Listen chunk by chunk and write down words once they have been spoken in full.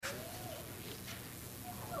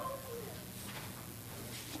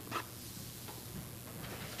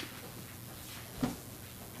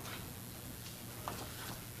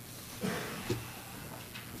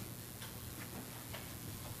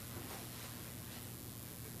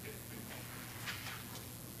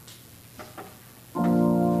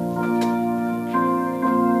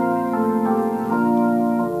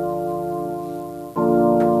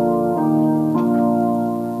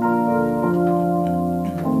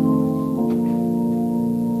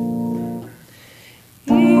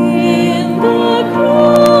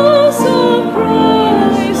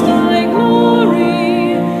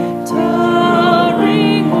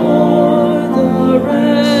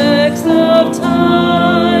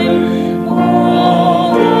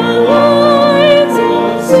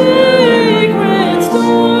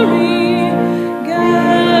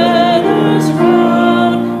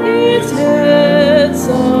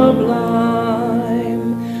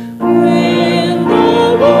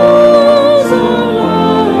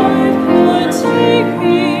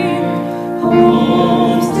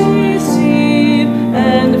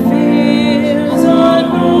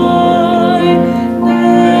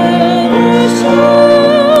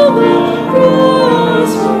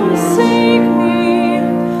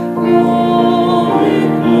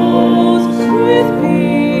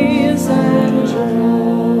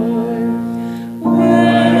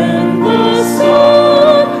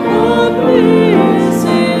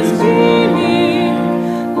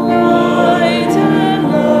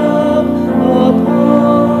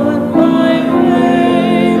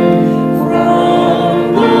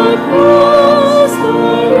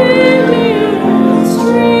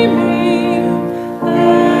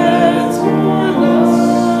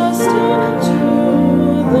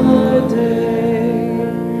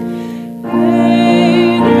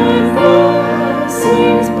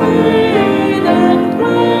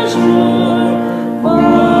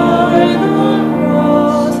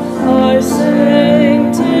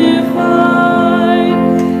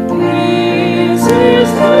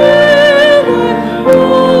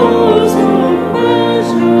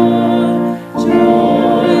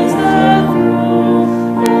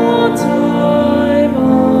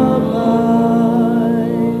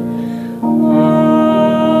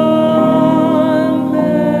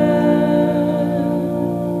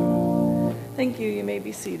may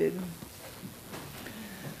be seated.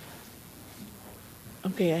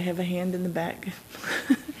 Okay, I have a hand in the back.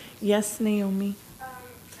 Yes, Naomi. I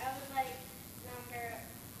would like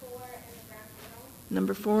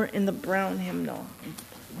Number 4 in the brown hymnal.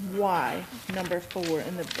 Why number 4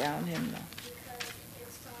 in the brown hymnal? Because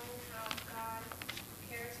it's telling how God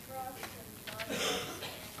cares for us and loves us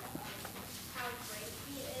and how great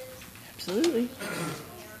He is. Absolutely.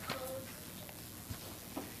 Miracles.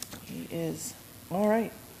 He is. All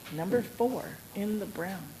right. Number 4 in the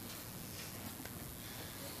brown.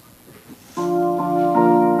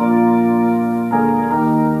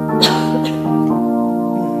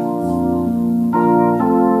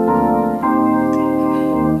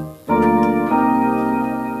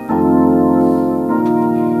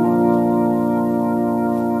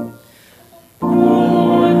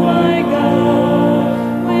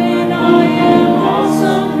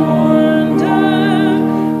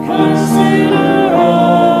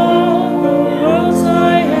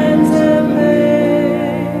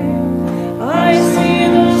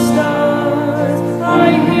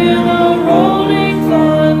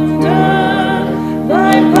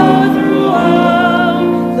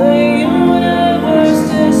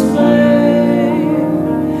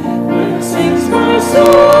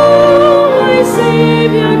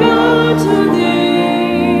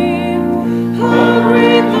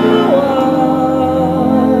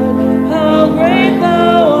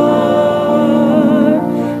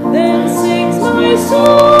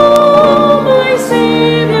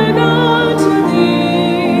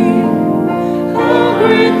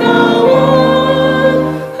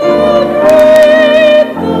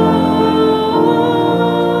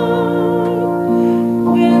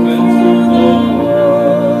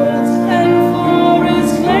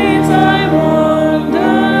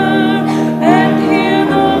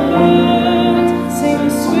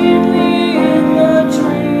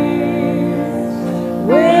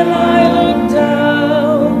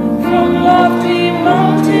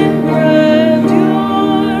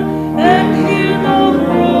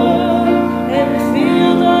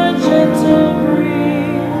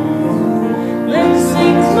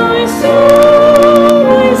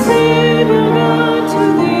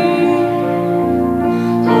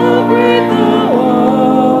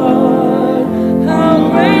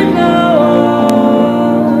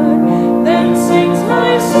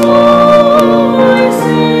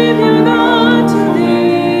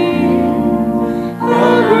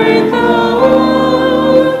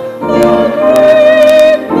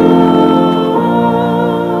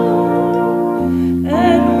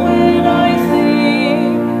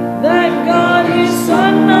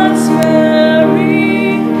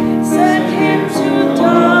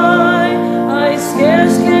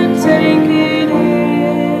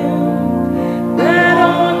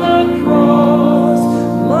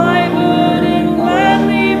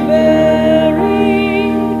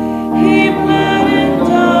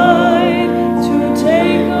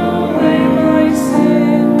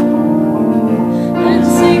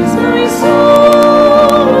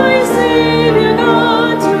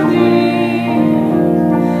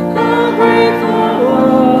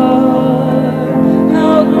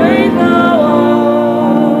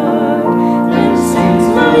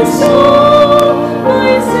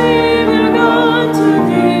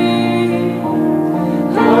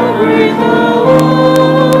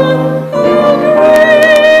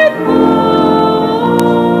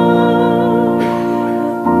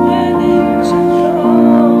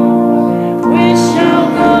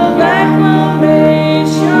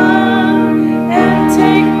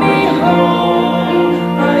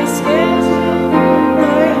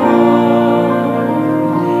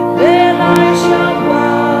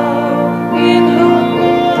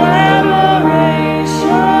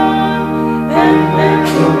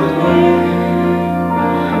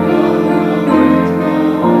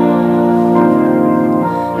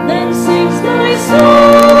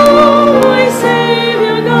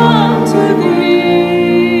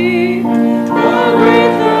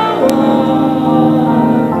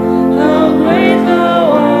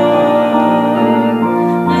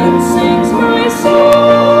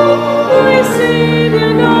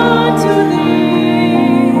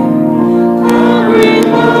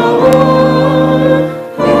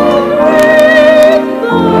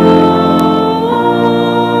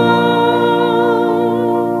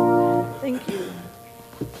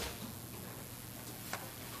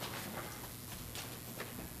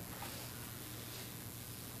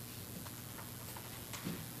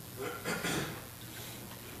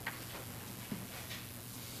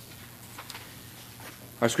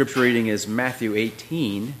 Our scripture reading is Matthew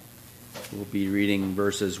 18, We'll be reading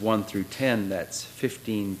verses 1 through 10. That's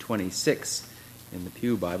 1526 in the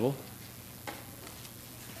Pew Bible.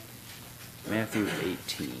 Matthew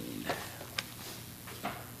 18.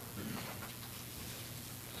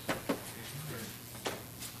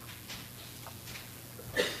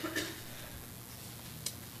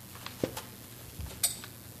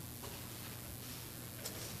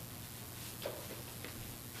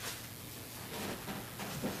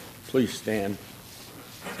 Please stand.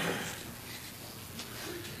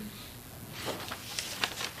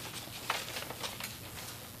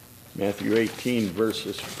 Matthew 18,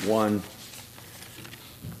 verses 1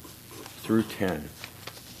 through 10.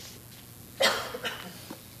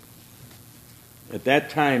 At that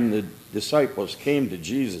time, the disciples came to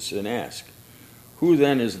Jesus and asked, "Who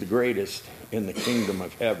then is the greatest in the kingdom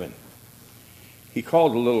of heaven?" He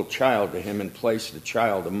called a little child to him and placed the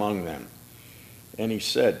child among them. And he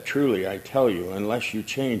said, "Truly, I tell you, unless you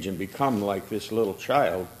change and become like this little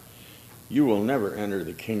child, you will never enter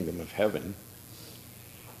the kingdom of heaven.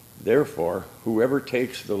 Therefore, whoever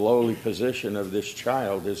takes the lowly position of this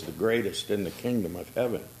child is the greatest in the kingdom of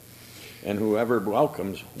heaven. And whoever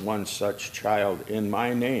welcomes one such child in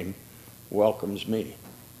my name welcomes me.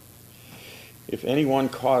 If anyone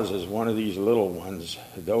causes one of these little ones,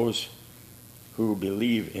 those who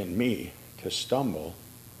believe in me, to stumble,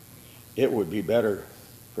 it would be better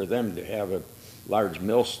for them to have a large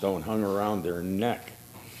millstone hung around their neck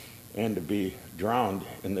and to be drowned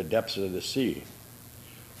in the depths of the sea.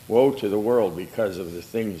 Woe to the world because of the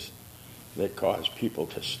things that cause people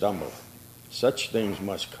to stumble. Such things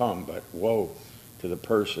must come, but woe to the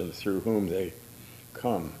person through whom they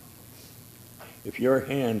come. If your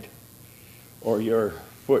hand or your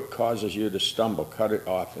foot causes you to stumble, cut it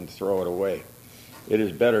off and throw it away. It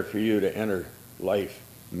is better for you to enter life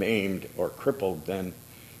maimed or crippled than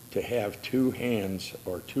to have 2 hands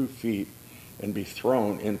or 2 feet and be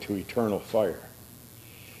thrown into eternal fire.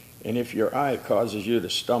 And if your eye causes you to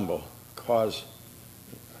stumble,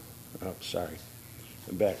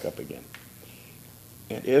 back up again.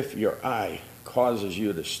 And if your eye causes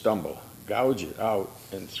you to stumble, gouge it out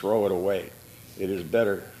and throw it away. It is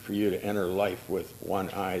better for you to enter life with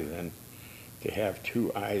 1 eye than to have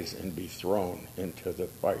 2 eyes and be thrown into the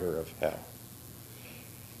fire of hell.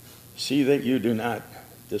 See that you do not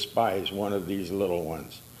despise one of these little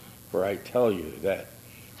ones, for I tell you that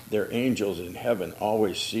their angels in heaven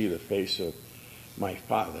always see the face of my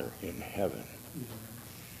Father in heaven."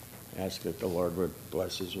 Ask that the Lord would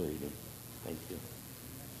bless his reading. Thank you.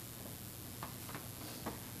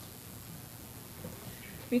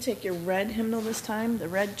 We take your red hymnal this time, the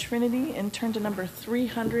Red Trinity, and turn to number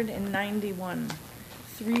 391.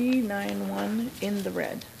 391 in the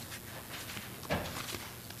red.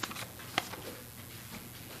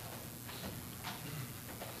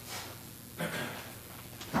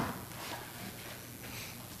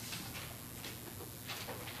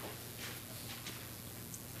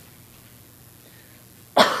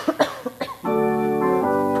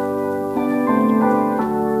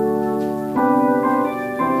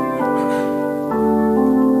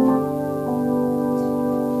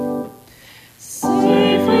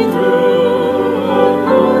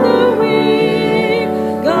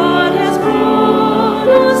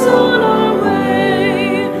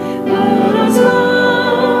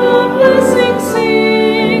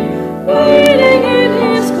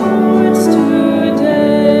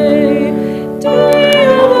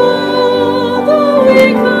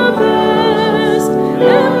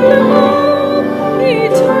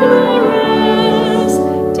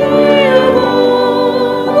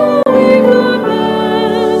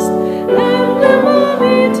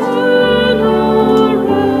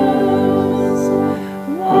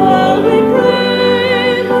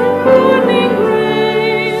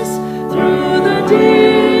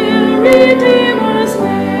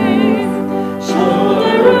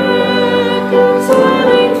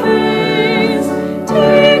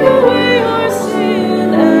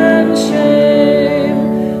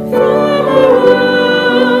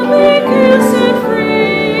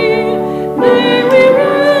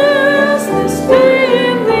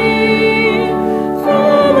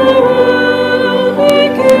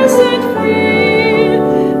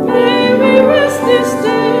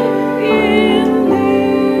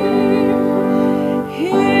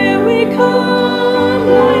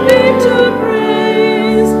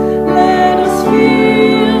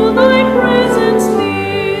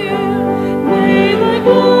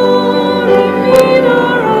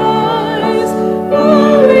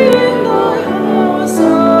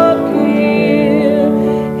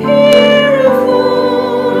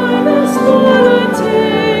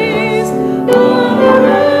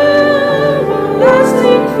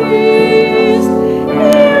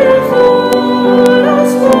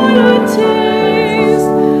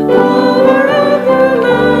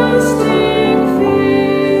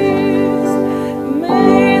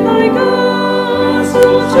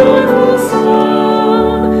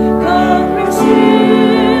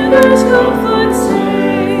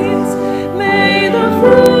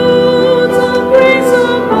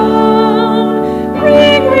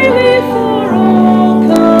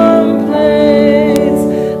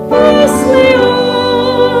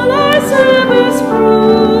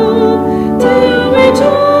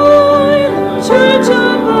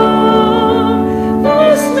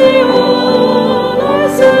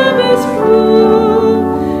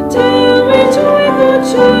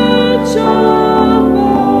 Shabbat.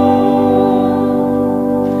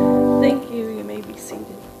 Thank you. You may be seated.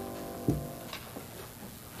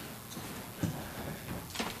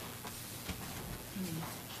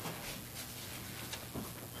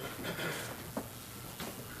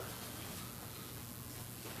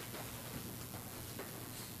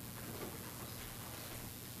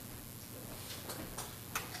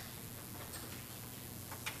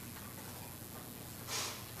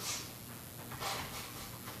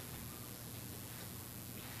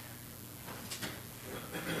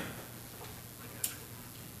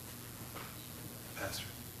 Pastor,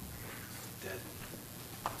 Dad,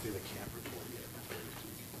 do the camp report yet?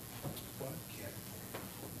 What? Camp.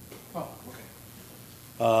 Oh, okay.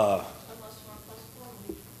 Unless you want to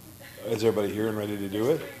postpone. Is everybody here and ready to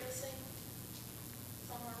do it? Three missing.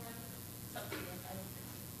 Somewhere around. Something like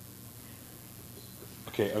that.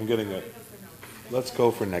 Okay, I'm getting a, let's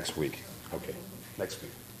go for next week. Okay, next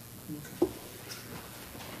week.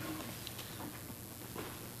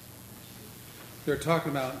 They're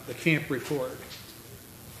talking about the camp report.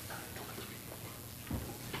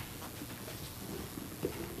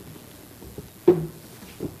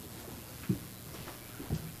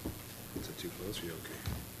 Is it too close? Are you okay?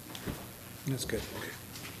 That's good. Okay.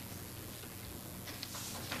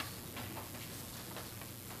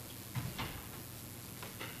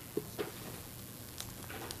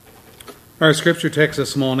 Our scripture text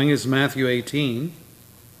this morning is Matthew 18.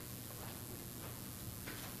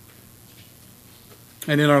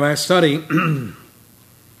 And in our last study,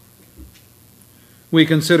 we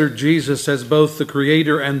considered Jesus as both the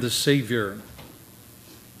Creator and the Savior.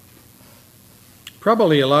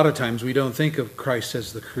 Probably a lot of times we don't think of Christ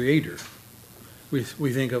as the Creator. We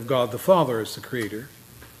think of God the Father as the Creator.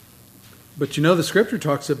 But you know, the Scripture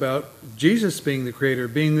talks about Jesus being the Creator,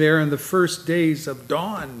 being there in the first days of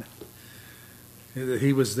dawn. That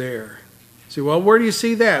he was there. You say, well, where do you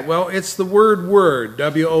see that? Well, it's the word,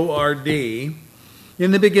 W-O-R-D.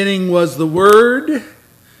 In the beginning was the Word,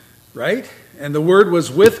 right? And the Word was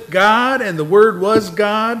with God, and the Word was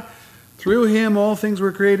God. Through him all things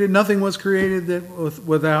were created. Nothing was created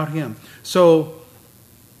without him. So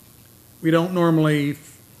we don't normally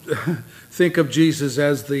think of Jesus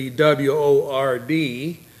as the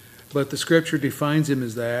W-O-R-D, but the Scripture defines him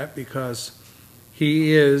as that because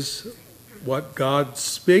he is what God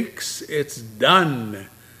speaks. It's done.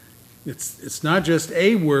 It's not just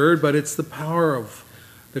a word, but it's the power of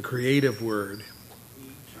the creative word.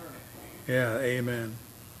 Yeah, amen.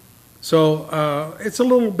 So it's a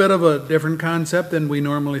little bit of a different concept than we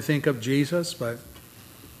normally think of Jesus, but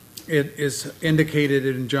it is indicated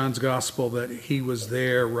in John's Gospel that he was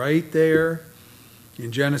there, right there,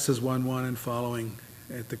 in Genesis 1:1 and following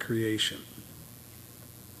at the creation.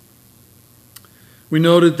 We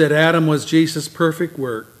noted that Adam was Jesus' perfect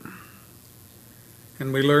work,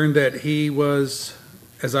 and we learned that he was,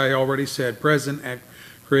 as I already said, present at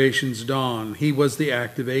creation's dawn. He was the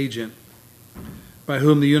active agent by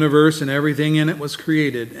whom the universe and everything in it was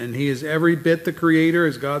created, and he is every bit the creator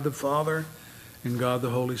as God the Father and God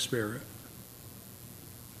the Holy Spirit.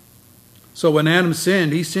 So when Adam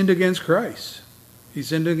sinned, he sinned against Christ. He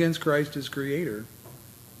sinned against Christ as creator.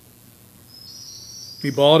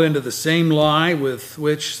 He bought into the same lie with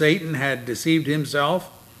which Satan had deceived himself,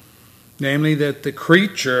 namely that the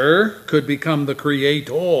creature could become the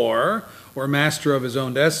creator or master of his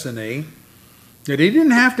own destiny, that he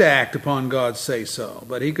didn't have to act upon God's say-so,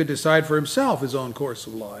 but he could decide for himself his own course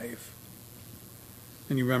of life.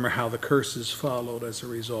 And you remember how the curses followed as a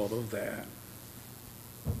result of that.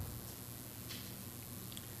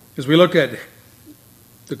 As we look at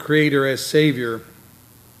the Creator as Savior,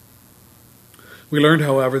 we learned,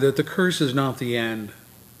 however, that the curse is not the end.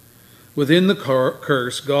 Within the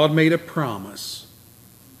curse, God made a promise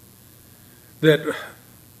that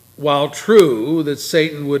while true that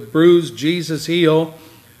Satan would bruise Jesus' heel,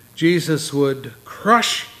 Jesus would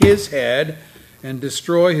crush his head and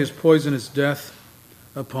destroy his poisonous death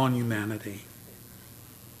upon humanity.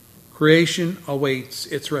 Creation awaits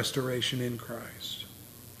its restoration in Christ.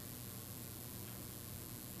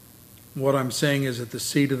 What I'm saying is that the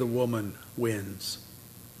seed of the woman wins.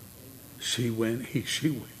 She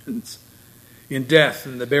wins. In death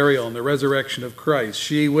and the burial and the resurrection of Christ,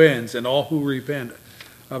 she wins, and all who repent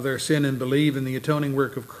of their sin and believe in the atoning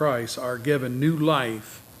work of Christ are given new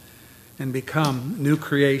life and become new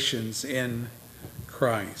creations in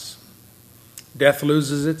Christ. Death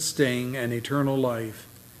loses its sting and eternal life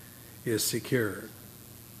is secured.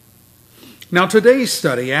 Now today's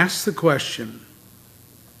study asks the question,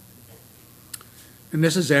 and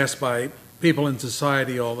this is asked by people in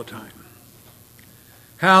society all the time,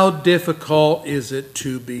 How difficult is it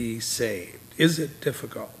to be saved? Is it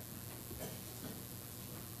difficult?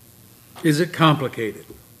 Is it complicated?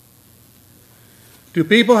 Do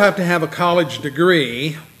people have to have a college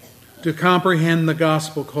degree to comprehend the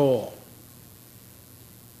gospel call?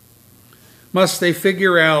 Must they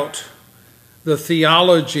figure out the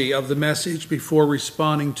theology of the message before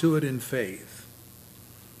responding to it in faith?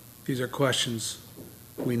 These are questions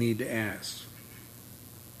we need to ask.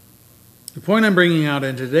 The point I'm bringing out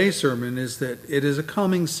in today's sermon is that it is a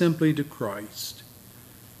coming simply to Christ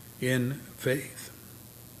in faith.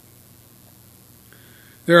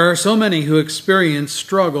 There are so many who experience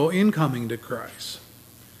struggle in coming to Christ.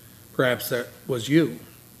 Perhaps that was you.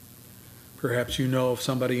 Perhaps you know of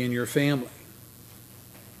somebody in your family.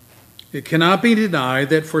 It cannot be denied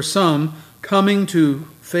that for some, coming to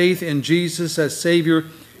faith in Jesus as Savior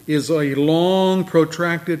is a long,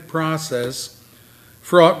 protracted process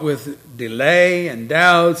fraught with delay and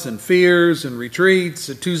doubts and fears and retreats,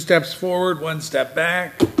 2 steps forward, 1 step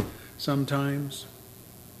back sometimes.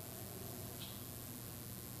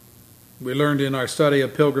 We learned in our study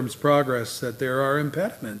of Pilgrim's Progress that there are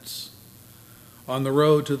impediments on the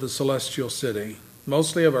road to the celestial city,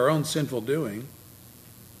 mostly of our own sinful doing.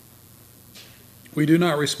 We do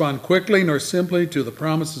not respond quickly nor simply to the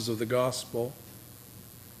promises of the gospel.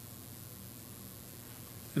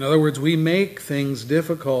 In other words, we make things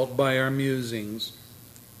difficult by our musings.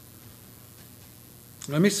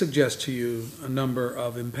 Let me suggest to you a number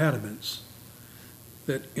of impediments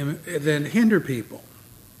that hinder people.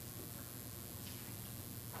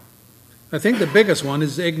 I think the biggest one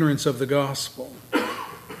is ignorance of the gospel.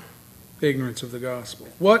 Ignorance of the gospel.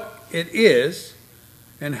 What it is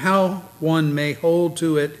and how one may hold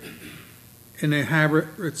to it and have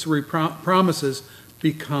its promises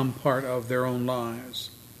become part of their own lives.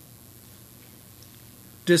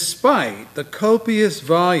 Despite the copious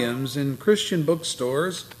volumes in Christian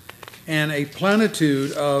bookstores and a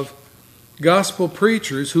plenitude of gospel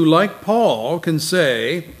preachers who, like Paul, can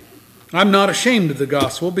say, I'm not ashamed of the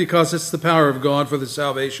gospel because it's the power of God for the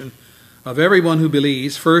salvation of everyone who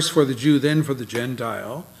believes, first for the Jew, then for the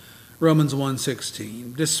Gentile. Romans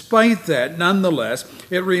 1:16. Despite that, nonetheless,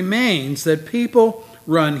 it remains that people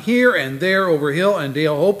run here and there over hill and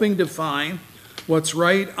dale hoping to find what's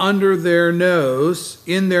right under their nose.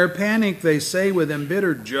 In their panic, they say with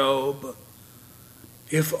embittered Job,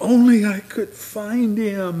 if only I could find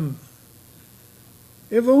him.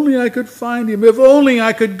 If only I could find him. If only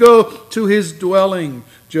I could go to his dwelling.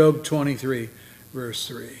 Job 23, verse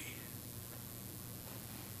 3.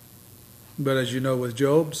 But as you know with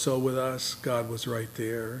Job, so with us, God was right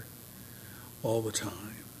there all the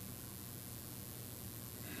time.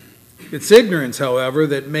 It's ignorance, however,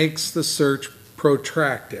 that makes the search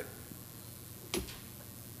protracted.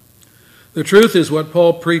 The truth is what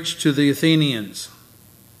Paul preached to the Athenians.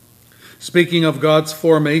 Speaking of God's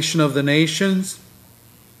formation of the nations,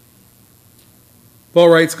 Paul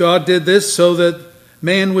writes, God did this so that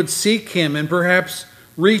man would seek him and perhaps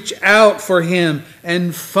reach out for him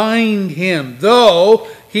and find him, though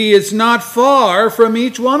he is not far from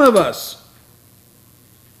each one of us.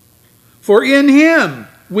 For in him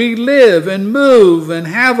we live and move and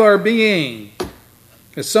have our being.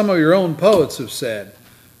 As some of your own poets have said,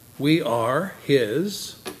 we are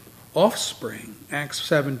his offspring. Acts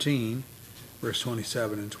 17, verse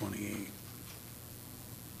 27 and 28.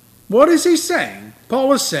 What is he saying?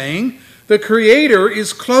 Paul is saying the Creator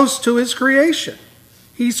is close to his creation.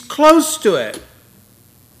 He's close to it.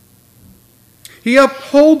 He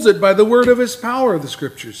upholds it by the word of his power, the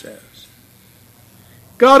Scripture says.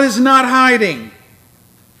 God is not hiding.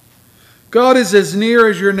 God is as near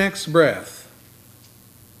as your next breath.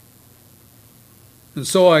 And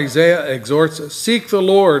so Isaiah exhorts us, seek the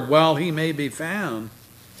Lord while he may be found.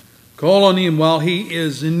 Call on him while he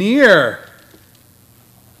is near.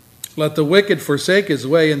 Let the wicked forsake his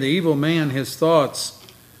way and the evil man his thoughts.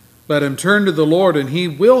 Let him turn to the Lord, and he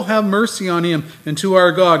will have mercy on him, and to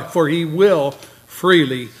our God, for he will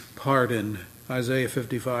freely pardon. Isaiah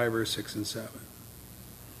 55, verse 6 and 7.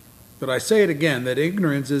 But I say it again, that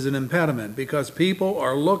ignorance is an impediment because people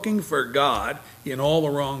are looking for God in all the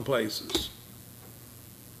wrong places.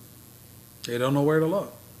 They don't know where to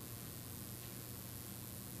look.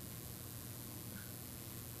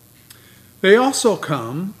 They also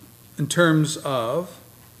come in terms of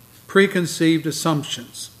preconceived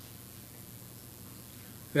assumptions.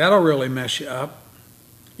 That'll really mess you up.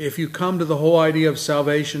 If you come to the whole idea of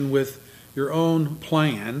salvation with your own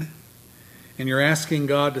plan and you're asking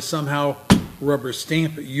God to somehow rubber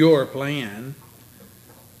stamp your plan,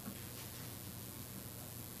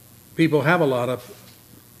 people have a lot of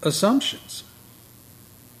assumptions.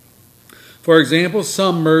 For example,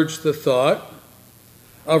 some merge the thought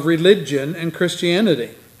of religion and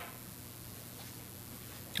Christianity.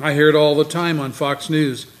 I hear it all the time on Fox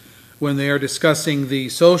News when they are discussing the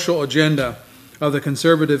social agenda of the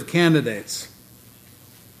conservative candidates.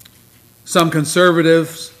 Some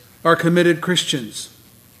conservatives are committed Christians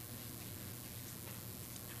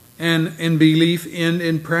and in belief and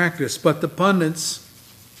in practice, but the pundits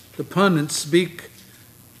speak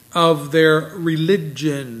of their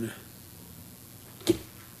religion.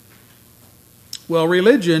 Well,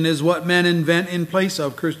 religion is what men invent in place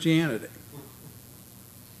of Christianity.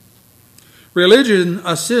 Religion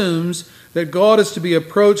assumes that God is to be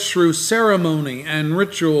approached through ceremony and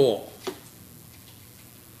ritual.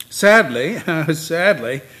 Sadly,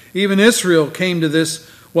 even Israel came to this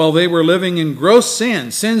while they were living in gross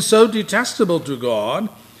sin so detestable to God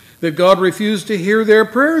that God refused to hear their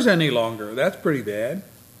prayers any longer. That's pretty bad.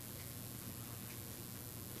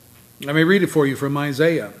 Let me read it for you from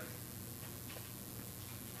Isaiah.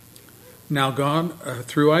 Now God,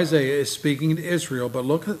 through Isaiah, is speaking to Israel, but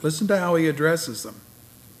listen to how he addresses them.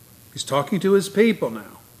 He's talking to his people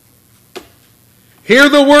now. Hear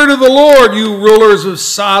the word of the Lord, you rulers of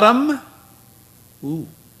Sodom. Ooh.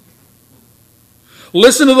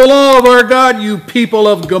 Listen to the law of our God, you people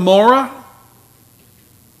of Gomorrah.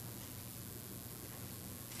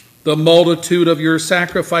 The multitude of your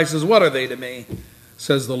sacrifices, what are they to me,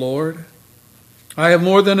 says the Lord? I have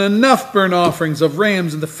more than enough burnt offerings of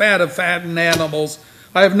rams and the fat of fattened animals.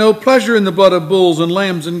 I have no pleasure in the blood of bulls and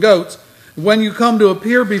lambs and goats. When you come to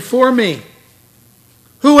appear before me,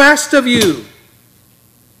 who asked of you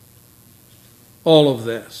all of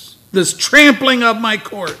this? This trampling of my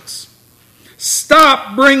courts.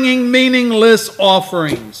 Stop bringing meaningless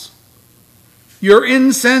offerings. Your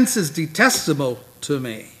incense is detestable to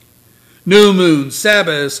me. New moons,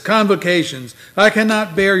 Sabbaths, convocations. I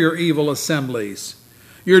cannot bear your evil assemblies.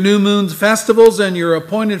 Your new moons, festivals, and your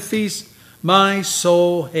appointed feasts, my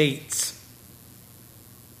soul hates.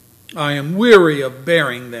 I am weary of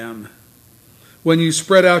bearing them. When you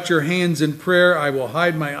spread out your hands in prayer, I will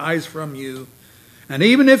hide my eyes from you. And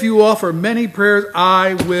even if you offer many prayers,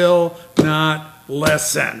 I will not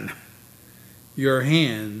listen. Your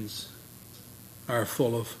hands are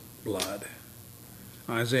full of blood.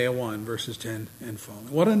 Isaiah 1, verses 10 and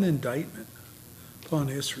following. What an indictment upon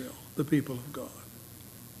Israel, the people of God.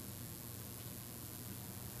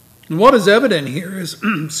 And what is evident here is,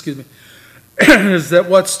 is that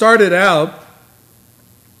what started out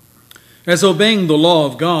as obeying the law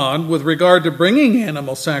of God with regard to bringing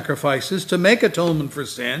animal sacrifices to make atonement for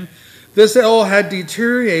sin, this all had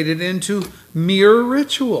deteriorated into mere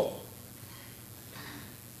ritual.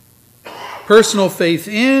 Personal faith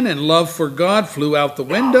in and love for God flew out the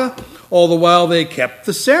window, all the while they kept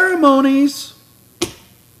the ceremonies.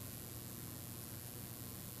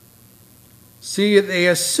 See, they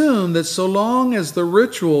assumed that so long as the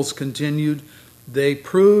rituals continued, they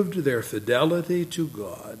proved their fidelity to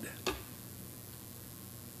God.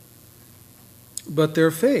 But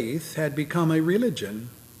their faith had become a religion.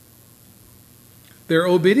 Their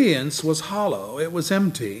obedience was hollow. It was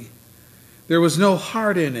empty. There was no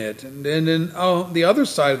heart in it. And on the other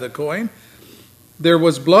side of the coin, there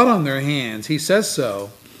was blood on their hands. He says so.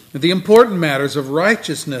 The important matters of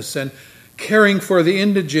righteousness and caring for the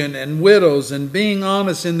indigent and widows and being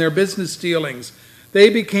honest in their business dealings, they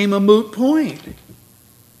became a moot point.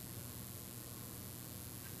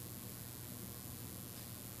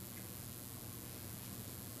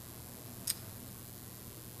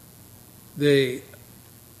 They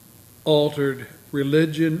altered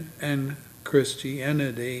religion and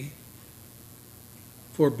Christianity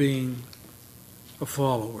for being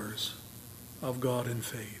followers of God in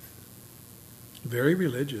faith. Very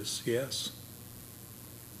religious, yes.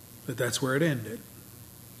 But that's where it ended.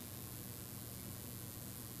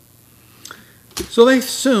 So they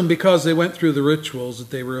assumed because they went through the rituals that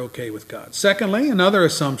they were okay with God. Secondly, another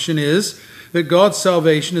assumption is that God's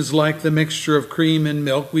salvation is like the mixture of cream and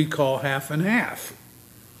milk we call half and half.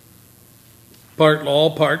 Part law,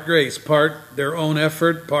 part grace, part their own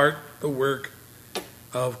effort, part the work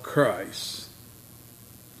of Christ.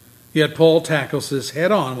 Yet Paul tackles this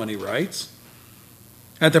head on when he writes,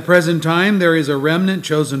 at the present time there is a remnant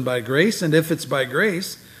chosen by grace, and if it's by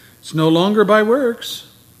grace, it's no longer by works.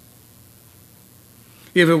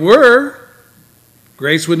 If it were,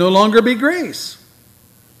 grace would no longer be grace.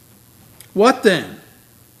 What then?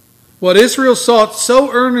 What Israel sought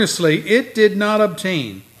so earnestly, it did not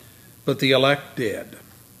obtain, but the elect did.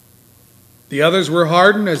 The others were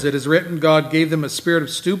hardened, as it is written, God gave them a spirit of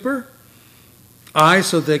stupor, eyes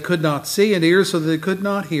so they could not see, and ears so they could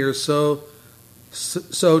not hear, so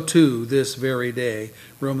so too this very day.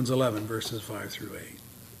 Romans 11, verses 5 through 8.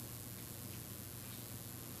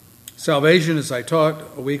 Salvation, as I taught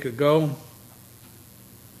a week ago,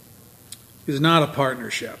 is not a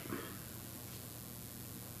partnership.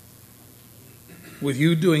 With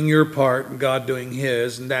you doing your part and God doing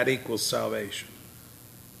his, and that equals salvation.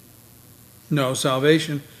 No,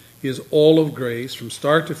 salvation is all of grace from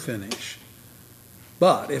start to finish.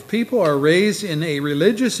 But if people are raised in a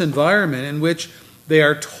religious environment in which they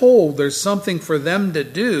are told there's something for them to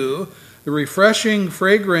do, the refreshing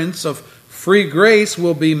fragrance of free grace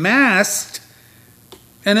will be masked,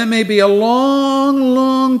 and it may be a long,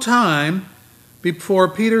 long time before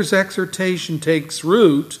Peter's exhortation takes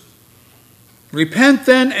root. Repent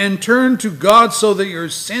then and turn to God so that your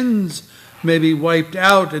sins may be wiped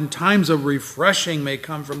out and times of refreshing may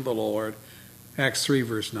come from the Lord. Acts 3,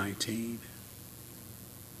 verse 19.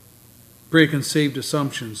 Preconceived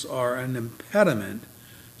assumptions are an impediment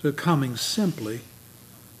to coming simply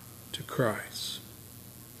to Christ.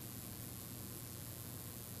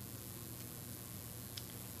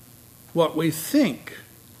 What we think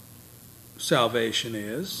salvation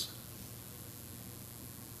is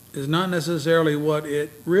not necessarily what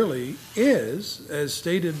it really is, as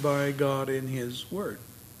stated by God in his word.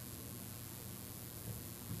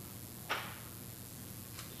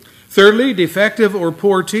 Thirdly, defective or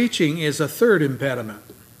poor teaching is a third impediment.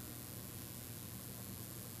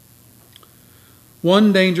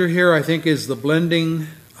 One danger here, I think, is the blending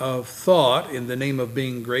of thought in the name of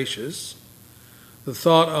being gracious, the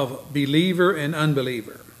thought of believer and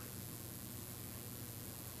unbeliever.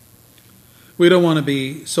 We don't want to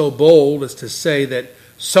be so bold as to say that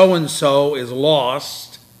so-and-so is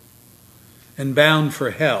lost and bound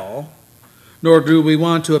for hell, nor do we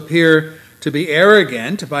want to appear to be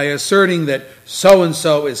arrogant by asserting that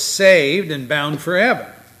so-and-so is saved and bound for heaven.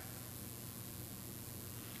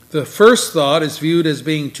 The first thought is viewed as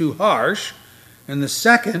being too harsh, and the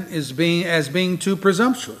second is as being too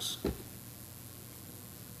presumptuous.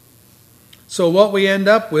 So what we end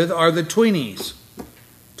up with are the tweenies.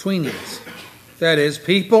 That is,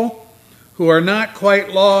 people who are not quite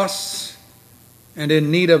lost and in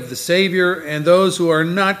need of the Savior, and those who are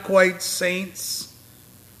not quite saints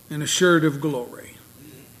and assured of glory.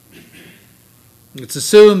 It's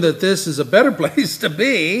assumed that this is a better place to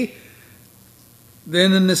be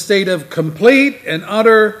than in the state of complete and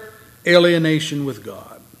utter alienation with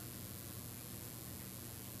God.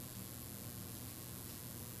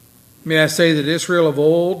 May I say that Israel of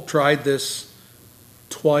old tried this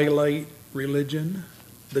twilight religion,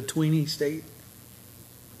 the tweenie state?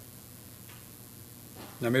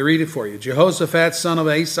 Let me read it for you. Jehoshaphat, son of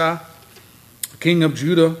Asa, king of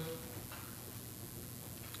Judah,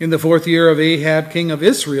 in the 4th year of Ahab, king of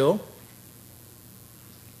Israel,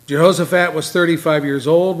 Jehoshaphat was 35 years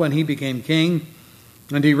old when he became king,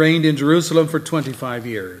 and he reigned in Jerusalem for 25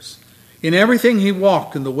 years. In everything he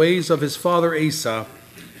walked in the ways of his father Asa,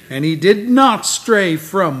 and he did not stray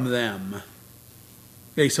from them.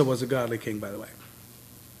 Asa was a godly king, by the way.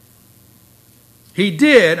 He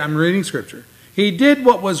did, I'm reading scripture, he did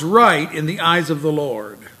what was right in the eyes of the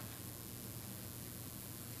Lord.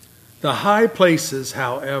 The high places,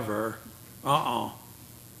 however, look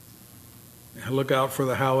out for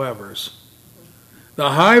the howevers.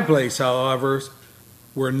 The high place, however,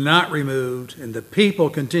 were not removed, and the people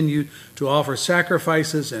continued to offer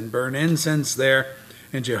sacrifices and burn incense there.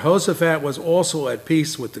 And Jehoshaphat was also at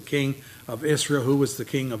peace with the king of Israel. Who was the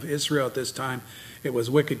king of Israel at this time? It was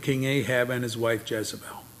wicked King Ahab and his wife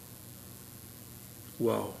Jezebel.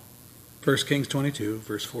 Whoa. 1 Kings 22,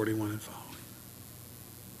 verse 41 and following.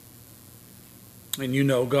 And you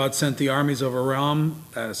know, God sent the armies of Aram,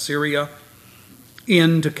 Syria,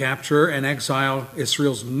 in to capture and exile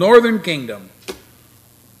Israel's northern kingdom.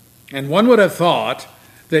 And one would have thought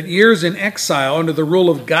that years in exile under the rule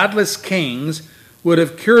of godless kings would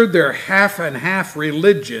have cured their half and half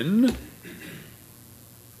religion.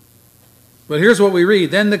 But here's what we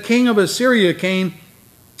read. Then the king of Assyria gave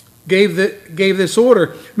this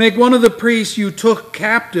order. Make one of the priests you took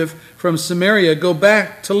captive from Samaria go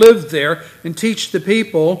back to live there and teach the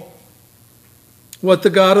people what the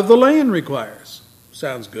God of the land requires.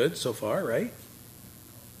 Sounds good so far, right?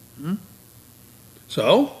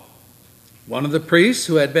 So, one of the priests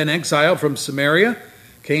who had been exiled from Samaria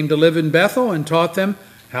came to live in Bethel and taught them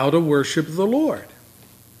how to worship the Lord.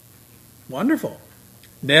 Wonderful.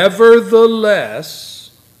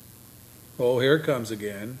 Nevertheless, here it comes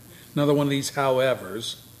again, another one of these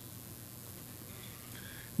howevers.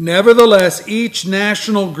 Nevertheless, each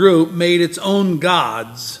national group made its own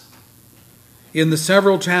gods in the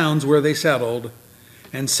several towns where they settled,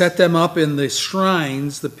 and set them up in the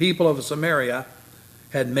shrines the people of Samaria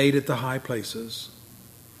had made at the high places.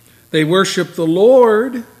 They worshiped the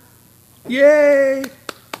Lord. Yay!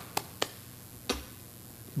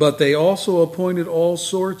 But they also appointed all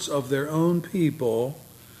sorts of their own people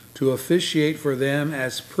to officiate for them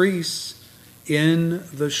as priests in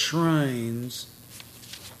the shrines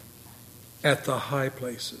at the high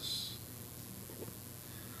places.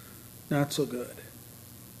 Not so good.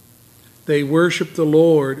 They worship the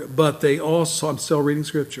Lord, but they also, I'm still reading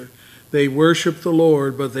scripture, they worship the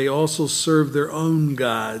Lord, but they also serve their own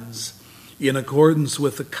gods in accordance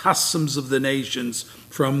with the customs of the nations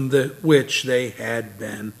from which they had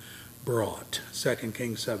been brought. 2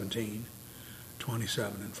 Kings 17,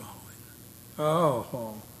 27 and following.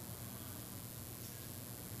 Oh.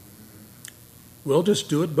 We'll just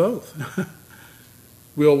do it both.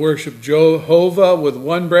 We'll worship Jehovah with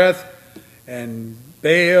one breath and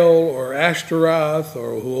Baal or Ashtaroth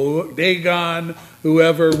or Dagon,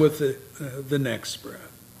 whoever, with the next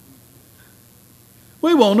breath.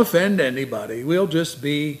 We won't offend anybody. We'll just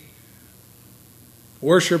be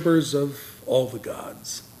worshipers of all the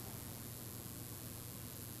gods.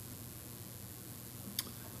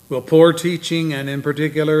 Well, poor teaching, and in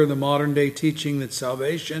particular the modern day teaching that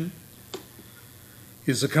salvation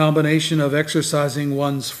is a combination of exercising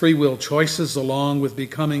one's free will choices along with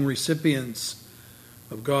becoming recipients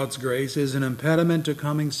of God's grace, is an impediment to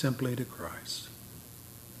coming simply to Christ.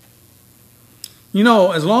 You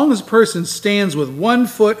know, as long as a person stands with one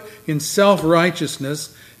foot in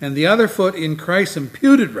self-righteousness and the other foot in Christ's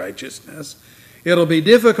imputed righteousness, it'll be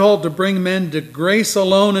difficult to bring men to grace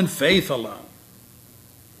alone and faith alone.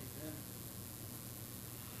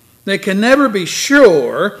 They can never be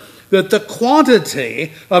sure that the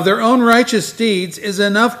quantity of their own righteous deeds is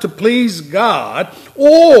enough to please God,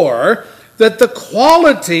 or that the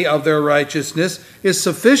quality of their righteousness is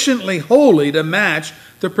sufficiently holy to match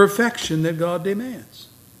the perfection that God demands.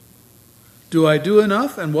 Do I do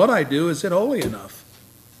enough? And what I do, is it holy enough?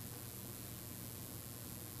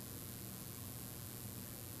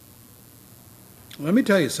 Let me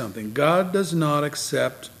tell you something. God does not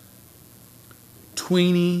accept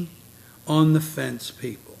tweeny, on-the-fence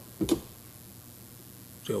people.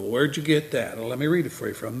 So where'd you get that? Well, let me read it for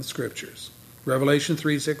you from the Scriptures. Revelation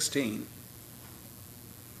 3:16.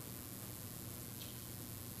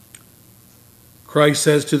 Christ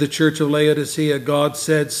says to the church of Laodicea, God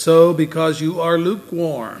said so because you are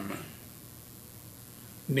lukewarm,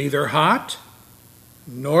 neither hot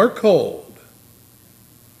nor cold.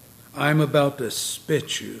 I'm about to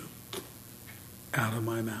spit you out of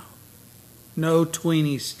my mouth. No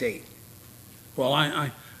tweeny state. Well,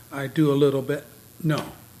 I do a little bit. No.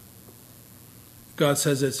 God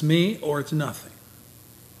says it's me or it's nothing.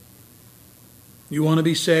 You want to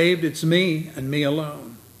be saved? It's me and me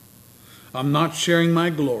alone. I'm not sharing my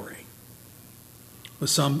glory with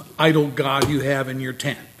some idol god you have in your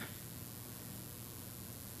tent.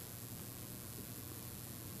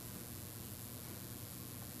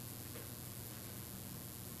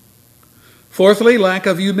 Fourthly, lack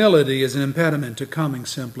of humility is an impediment to coming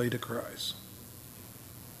simply to Christ.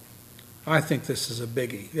 I think this is a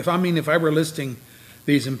biggie. If I were listing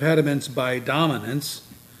these impediments by dominance,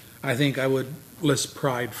 I think I would list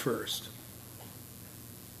pride first.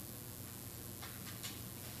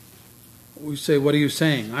 We say, what are you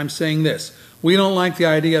saying? I'm saying this. We don't like the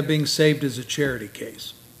idea of being saved as a charity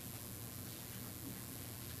case.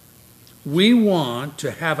 We want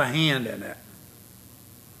to have a hand in it.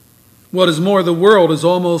 What is more, the world is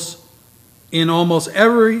in almost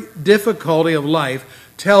every difficulty of life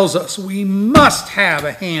tells us we must have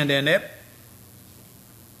a hand in it.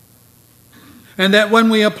 And that when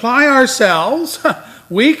we apply ourselves,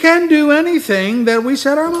 we can do anything that we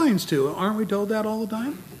set our minds to. Aren't we told that all the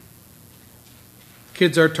time?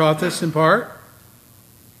 Kids are taught this in part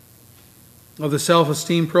of the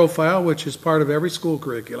self-esteem profile, which is part of every school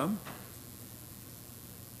curriculum.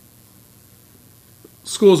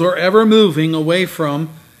 Schools are ever moving away from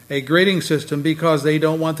a grading system because they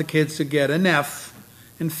don't want the kids to get an F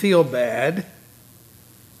and feel bad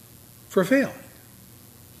for failing.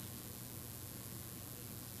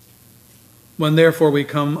 When therefore we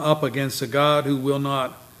come up against a God who will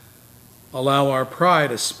not allow our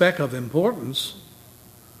pride a speck of importance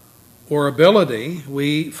or ability,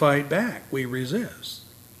 we fight back, we resist.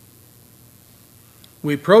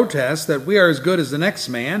 We protest that we are as good as the next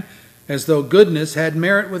man, as though goodness had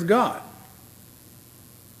merit with God.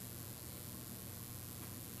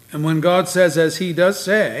 And when God says, as he does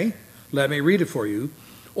say, let me read it for you,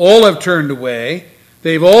 all have turned away,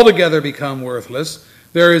 they've altogether become worthless,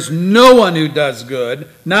 There is no one who does good,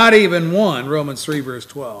 not even one, Romans 3 verse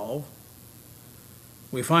 12.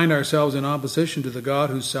 We find ourselves in opposition to the God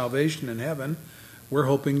whose salvation in heaven we're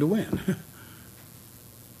hoping to win.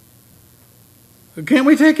 Can't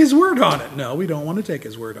we take his word on it? No, we don't want to take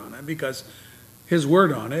his word on it because his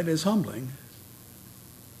word on it is humbling.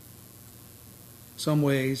 Some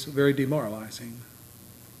ways very demoralizing.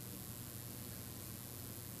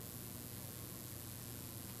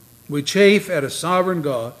 We chafe at a sovereign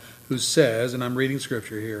God who says, and I'm reading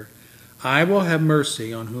scripture here, I will have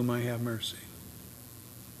mercy on whom I have mercy.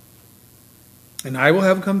 And I will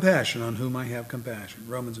have compassion on whom I have compassion.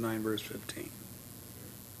 Romans 9 verse 15.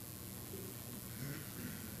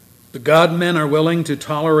 The God men are willing to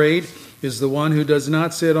tolerate is the one who does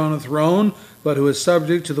not sit on a throne, but who is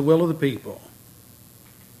subject to the will of the people.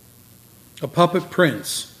 A puppet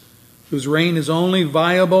prince whose reign is only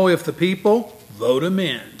viable if the people vote him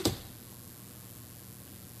in.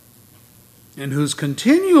 And whose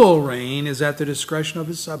continual reign is at the discretion of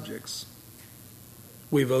his subjects.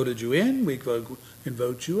 We voted you in, we can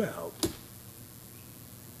vote you out.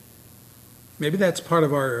 Maybe that's part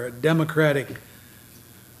of our democratic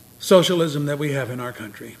socialism that we have in our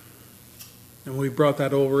country. And we brought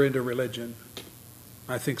that over into religion.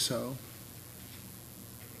 I think so.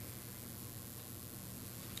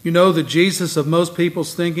 You know, the Jesus of most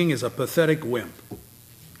people's thinking is a pathetic wimp.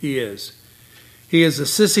 He is. He is a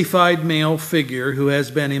sissified male figure who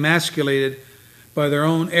has been emasculated by their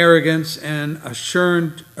own arrogance and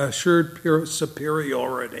assured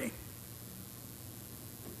superiority.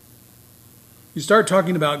 You start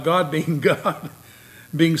talking about God being God,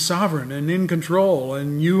 being sovereign and in control,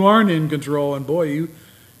 and you aren't in control, and boy,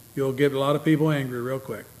 you'll get a lot of people angry real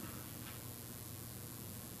quick.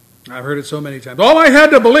 I've heard it so many times. Oh, I had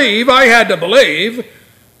to believe.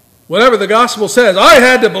 Whatever the gospel says, I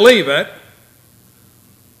had to believe it.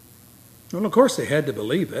 Well, of course they had to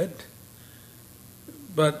believe it.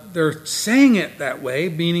 But they're saying it that way,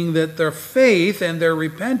 meaning that their faith and their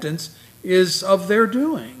repentance is of their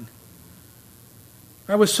doing.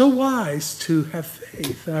 I was so wise to have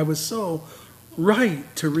faith. I was so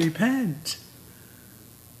right to repent.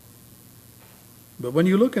 But when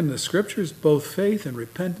you look in the scriptures, both faith and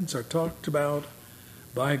repentance are talked about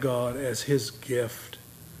by God as his gift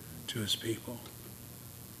to his people.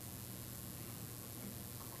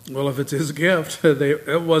 Well, if it's his gift,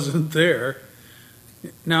 it wasn't there.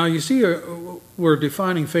 Now, you see, we're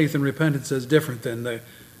defining faith and repentance as different than the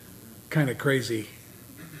kind of crazy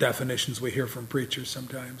definitions we hear from preachers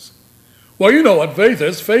sometimes. Well, you know what faith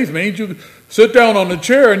is. Faith means you sit down on a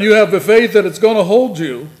chair and you have the faith that it's going to hold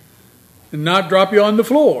you and not drop you on the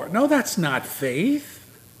floor. No, that's not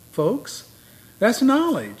faith, folks. That's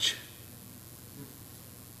knowledge.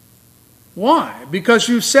 Why? Because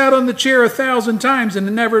you've sat on the chair 1,000 times and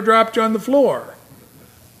it never dropped you on the floor.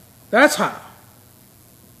 That's how.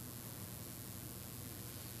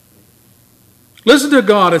 Listen to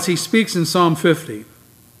God as he speaks in Psalm 50.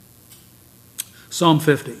 Psalm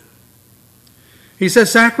 50. He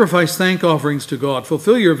says, sacrifice thank offerings to God.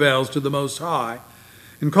 Fulfill your vows to the Most High.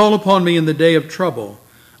 And call upon me in the day of trouble.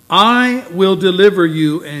 I will deliver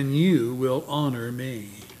you and you will honor me.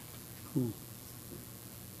 Ooh.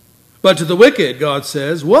 But to the wicked, God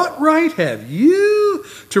says, what right have you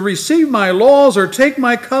to receive my laws or take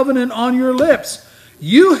my covenant on your lips?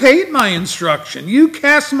 You hate my instruction. You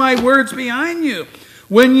cast my words behind you.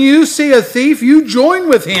 When you see a thief, you join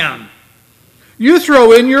with him. You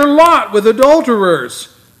throw in your lot with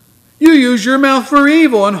adulterers. You use your mouth for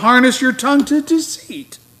evil and harness your tongue to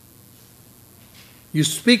deceit. You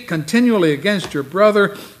speak continually against your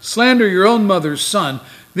brother, slander your own mother's son.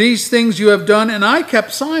 These things you have done, and I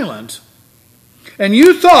kept silent. And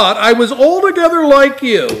you thought I was altogether like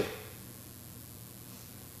you.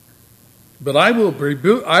 But I will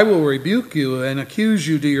rebuke you and accuse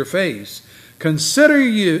you to your face. Consider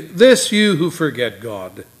this, you who forget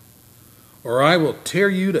God, or I will tear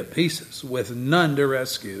you to pieces with none to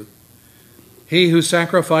rescue. He who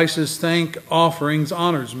sacrifices thank offerings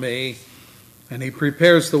honors me, and he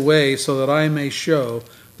prepares the way so that I may show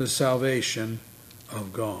the salvation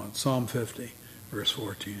of God. Psalm 50, verse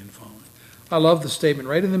 14 and following. I love the statement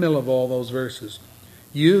right in the middle of all those verses.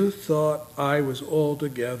 You thought I was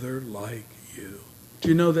altogether like you. Do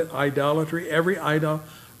you know that idolatry, every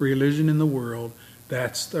religion in the world,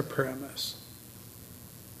 that's the premise.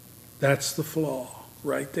 That's the flaw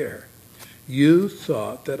right there. You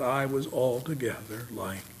thought that I was altogether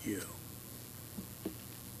like you.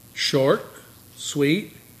 Short,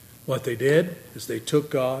 sweet. What they did is they took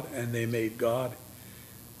God and they made God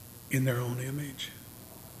in their own image.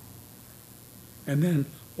 And then,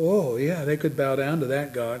 oh yeah, they could bow down to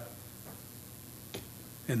that God.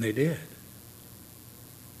 And they did.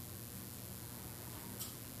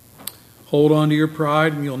 Hold on to your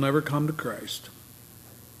pride and you'll never come to Christ.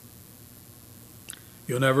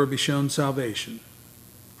 You'll never be shown salvation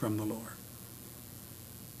from the Lord.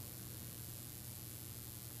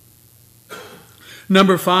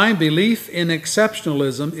 Number 5, belief in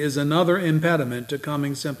exceptionalism is another impediment to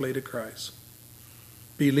coming simply to Christ.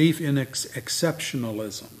 Belief in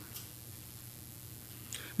exceptionalism.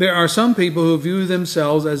 There are some people who view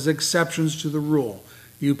themselves as exceptions to the rule.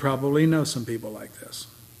 You probably know some people like this.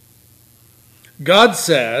 God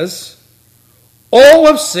says, all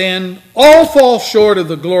have sinned, all fall short of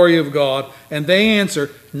the glory of God, and they answer,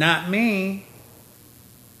 not me.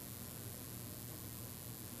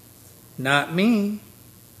 Not me.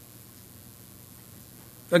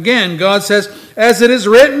 Again, God says, as it is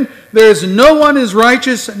written, there is no one is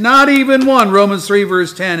righteous, not even one. Romans 3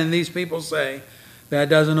 verse 10. And these people say, that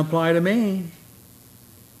doesn't apply to me.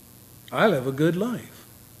 I live a good life.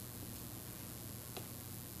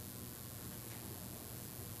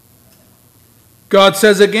 God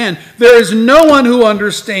says again, there is no one who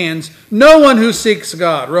understands, no one who seeks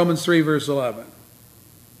God. Romans 3 verse 11.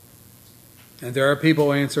 And there are people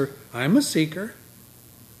who answer, I'm a seeker.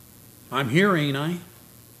 I'm here, ain't I?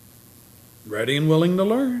 Ready and willing to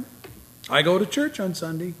learn. I go to church on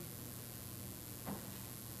Sunday.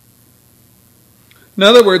 In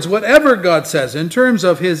other words, whatever God says in terms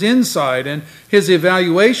of his insight and his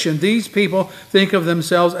evaluation, these people think of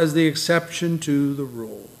themselves as the exception to the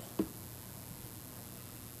rule.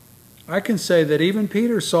 I can say that even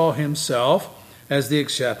Peter saw himself as the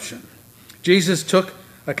exception. Jesus took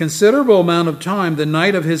a considerable amount of time the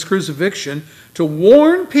night of his crucifixion to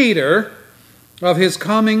warn Peter of his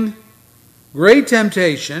coming great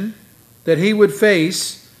temptation that he would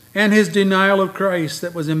face and his denial of Christ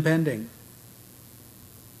that was impending.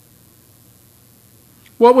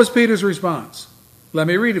 What was Peter's response? Let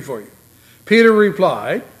me read it for you. Peter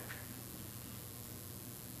replied,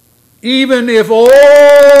 even if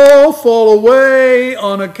all fall away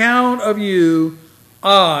on account of you,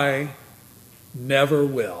 I never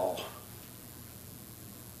will.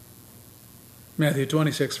 Matthew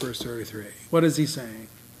 26, verse 33. What is he saying?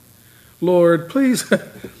 Lord, please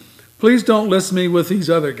don't list me with these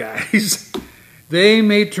other guys. They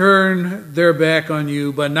may turn their back on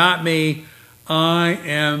you, but not me. I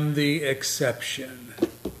am the exception.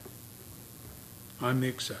 I'm the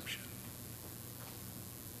exception.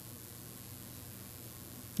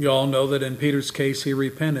 You all know that in Peter's case, he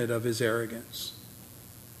repented of his arrogance.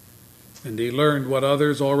 And he learned what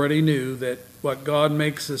others already knew, that what God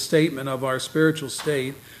makes a statement of our spiritual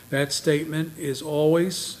state, that statement is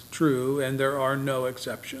always true and there are no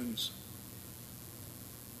exceptions.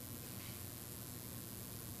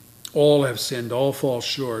 All have sinned, all fall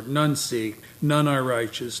short, none seek, none are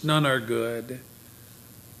righteous, none are good.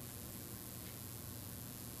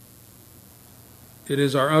 It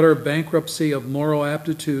is our utter bankruptcy of moral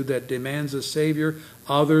aptitude that demands a Savior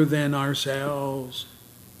other than ourselves.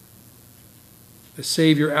 A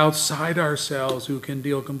Savior outside ourselves who can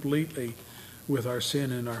deal completely with our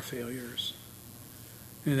sin and our failures.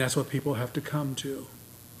 And that's what people have to come to.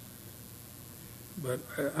 But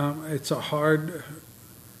it's a hard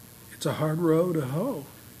road to hoe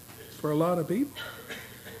for a lot of people.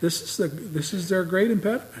 This is their great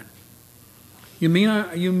impediment. You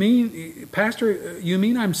mean, Pastor? You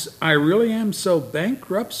mean I really am so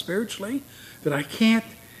bankrupt spiritually that I can't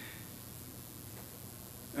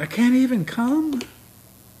even come?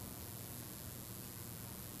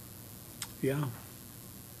 Yeah.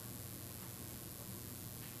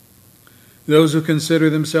 Those who consider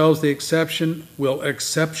themselves the exception will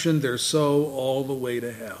exception their soul all the way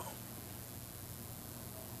to hell.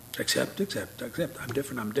 Accept. I'm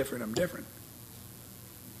different.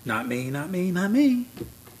 Not me.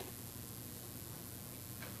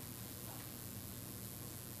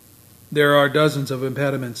 There are dozens of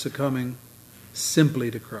impediments to coming simply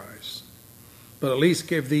to Christ. But at least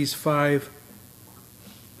give these 5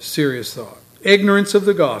 serious thought. Ignorance of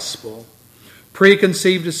the gospel,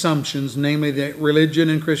 preconceived assumptions, namely that religion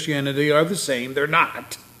and Christianity are the same. They're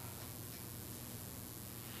not.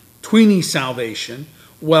 Tweeny salvation,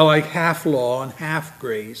 well, like half law and half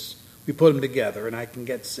grace. We put them together and I can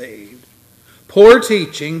get saved. Poor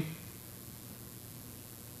teaching,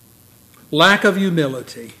 lack of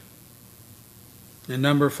humility. And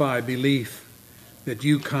number 5, belief that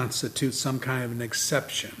you constitute some kind of an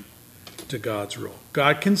exception to God's rule.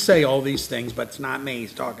 God can say all these things, but it's not me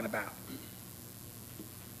he's talking about.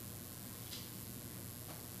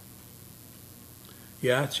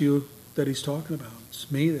 Yeah, it's you. that he's talking about.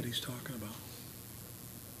 It's me that he's talking about.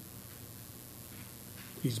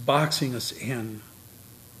 He's boxing us in.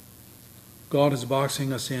 God is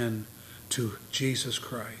boxing us in to Jesus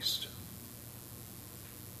Christ.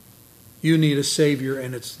 You need a Savior,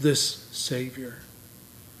 and it's this Savior.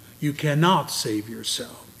 You cannot save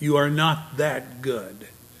yourself. You are not that good.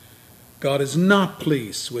 God is not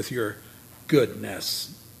pleased with your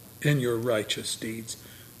goodness and your righteous deeds.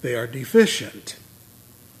 They are deficient.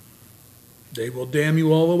 They will damn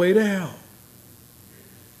you all the way to hell.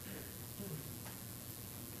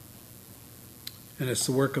 And it's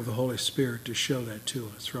the work of the Holy Spirit to show that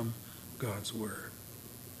to us from God's Word.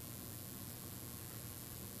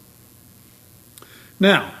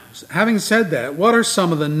 Now, having said that, what are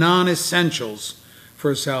some of the non-essentials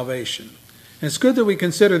for salvation? And it's good that we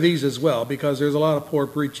consider these as well, because there's a lot of poor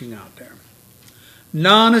preaching out there.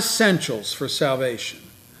 Non-essentials for salvation.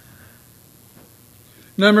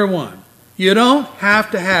 Number one, you don't have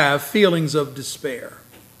to have feelings of despair.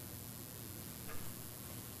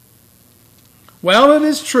 While it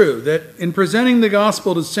is true that in presenting the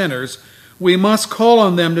gospel to sinners, we must call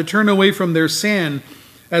on them to turn away from their sin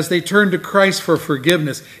as they turn to Christ for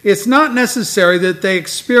forgiveness, it's not necessary that they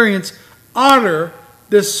experience utter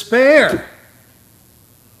despair.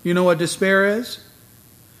 You know what despair is?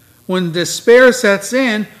 When despair sets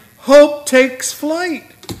in, hope takes flight.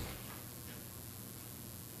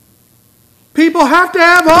 People have to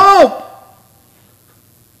have hope.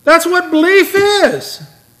 That's what belief is.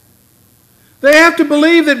 They have to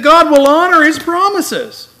believe that God will honor His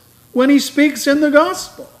promises when He speaks in the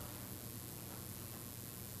gospel.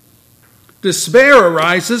 Despair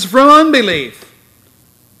arises from unbelief.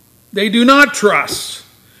 They do not trust.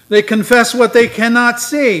 They confess what they cannot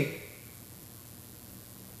see.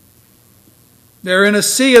 They're in a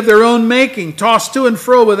sea of their own making, tossed to and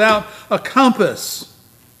fro without a compass.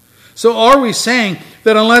 So are we saying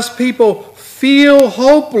that unless people feel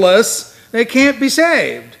hopeless, they can't be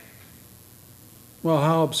saved? Well,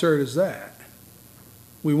 how absurd is that?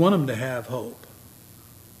 We want them to have hope.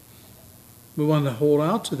 We want to hold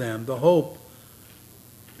out to them the hope,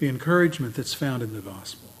 the encouragement that's found in the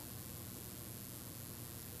gospel.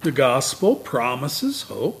 The gospel promises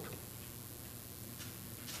hope.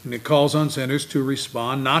 And it calls on sinners to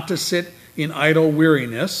respond, not to sit in idle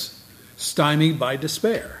weariness, stymied by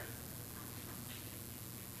despair.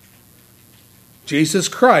 Jesus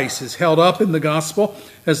Christ is held up in the gospel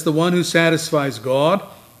as the one who satisfies God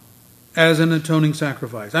as an atoning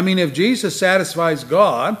sacrifice. I mean, if Jesus satisfies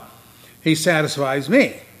God, He satisfies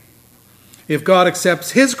me. If God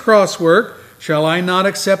accepts His cross work, shall I not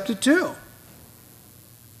accept it too?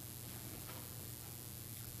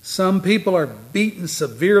 Some people are beaten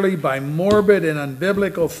severely by morbid and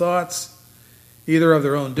unbiblical thoughts, either of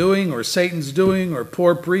their own doing or Satan's doing or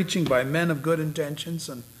poor preaching by men of good intentions,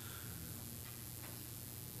 and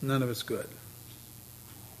none of it's good.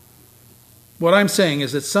 What I'm saying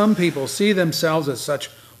is that some people see themselves as such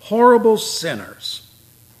horrible sinners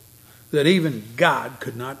that even God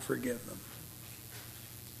could not forgive them.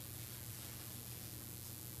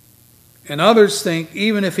 And others think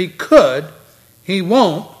even if He could, He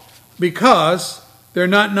won't, because they're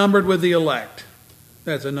not numbered with the elect.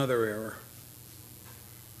 That's another error.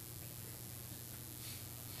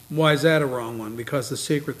 Why is that a wrong one? Because the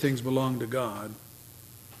secret things belong to God.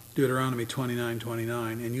 Deuteronomy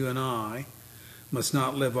 29:29. And you and I must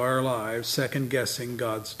not live our lives second-guessing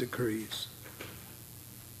God's decrees.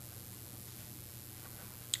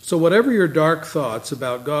 So whatever your dark thoughts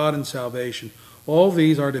about God and salvation, all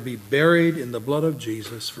these are to be buried in the blood of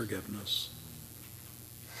Jesus' forgiveness.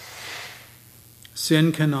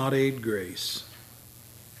 Sin cannot aid grace.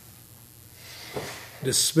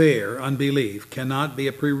 Despair, unbelief, cannot be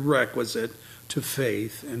a prerequisite to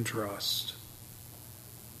faith and trust.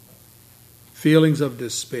 Feelings of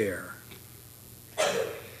despair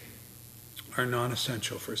are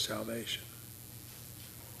non-essential for salvation.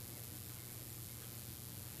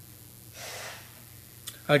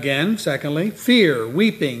 Again, secondly, fear,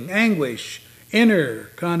 weeping, anguish, inner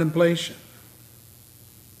contemplation.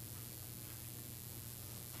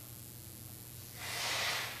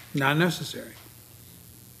 Not necessary.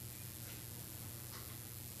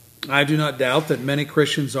 I do not doubt that many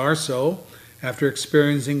Christians are so after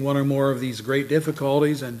experiencing one or more of these great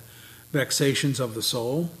difficulties and vexations of the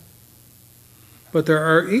soul. But there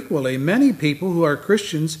are equally many people who are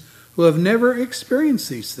Christians who have never experienced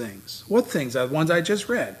these things. What things? The ones I just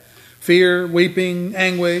read. Fear, weeping,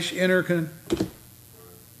 anguish,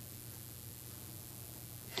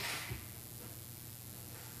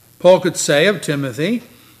 Paul could say of Timothy,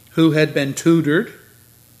 who had been tutored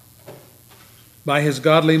by his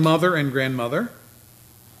godly mother and grandmother.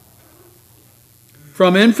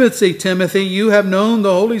 From infancy, Timothy, you have known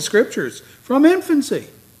the Holy Scriptures. From infancy.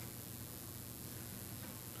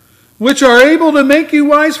 Which are able to make you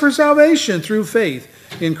wise for salvation through faith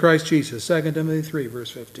in Christ Jesus. 2 Timothy 3, verse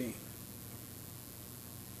 15.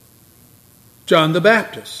 John the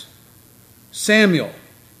Baptist, Samuel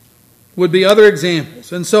would be other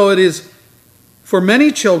examples. And so it is for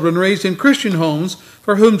many children raised in Christian homes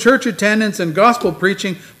for whom church attendance and gospel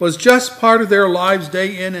preaching was just part of their lives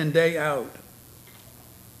day in and day out.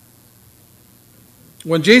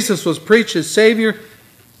 When Jesus was preached as Savior,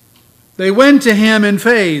 they went to him in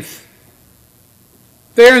faith.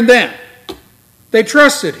 There and then. They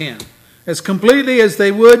trusted him as completely as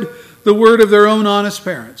they would the word of their own honest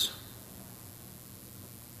parents.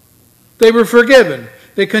 They were forgiven.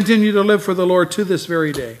 They continue to live for the Lord to this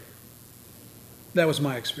very day. That was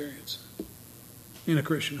my experience in a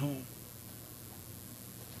Christian home.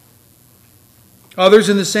 Others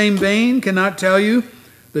in the same vein cannot tell you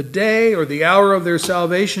the day or the hour of their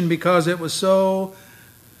salvation because it was so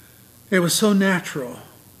natural,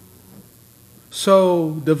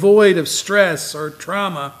 so devoid of stress or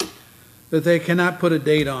trauma that they cannot put a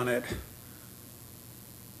date on it.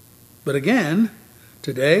 But again,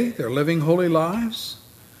 today they're living holy lives.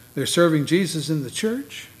 They're serving Jesus in the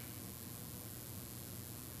church.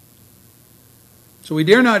 So we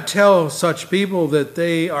dare not tell such people that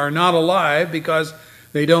they are not alive because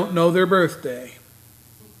they don't know their birthday.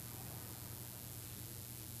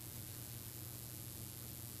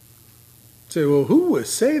 Say, well, who would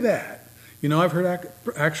say that? You know, I've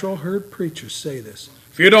heard preachers say this.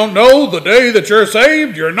 If you don't know the day that you're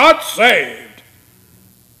saved, you're not saved.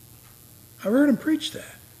 I've heard them preach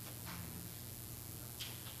that.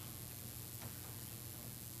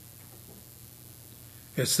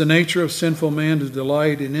 It's the nature of sinful man to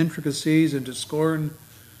delight in intricacies and to scorn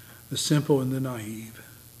the simple and the naive.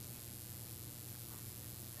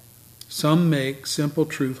 Some make simple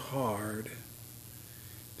truth hard.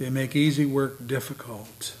 They make easy work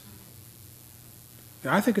difficult.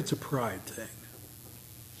 I think it's a pride thing.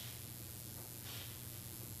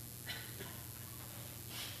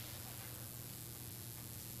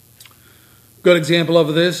 Good example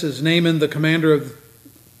of this is Naaman, the commander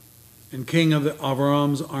and king of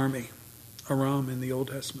Aram's army. Aram in the Old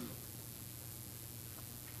Testament.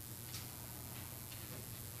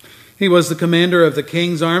 He was the commander of the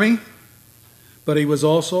king's army, but he was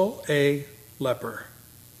also a leper.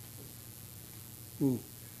 Ooh.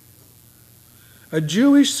 A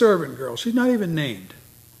Jewish servant girl. She's not even named.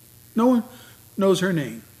 No one knows her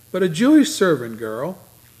name. But a Jewish servant girl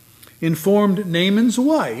informed Naaman's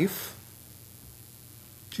wife.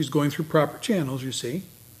 She's going through proper channels, you see.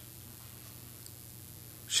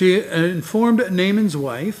 She informed Naaman's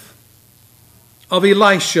wife of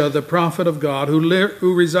Elisha, the prophet of God,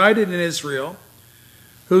 who resided in Israel,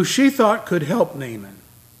 who she thought could help Naaman.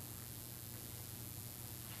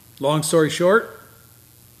 Long story short,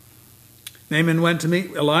 Naaman went to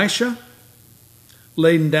meet Elisha,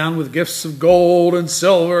 laden down with gifts of gold and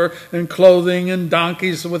silver and clothing and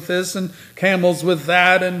donkeys with this and camels with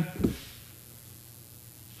that. And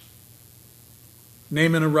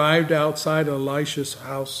Naaman arrived outside Elisha's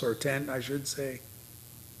house, or tent, I should say.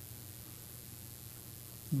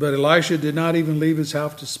 But Elisha did not even leave his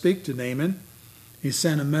house to speak to Naaman. He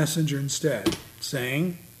sent a messenger instead,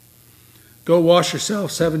 saying, "Go wash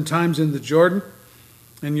yourself 7 times in the Jordan,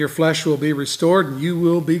 and your flesh will be restored, and you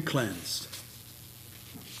will be cleansed."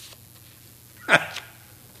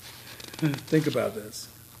 Think about this.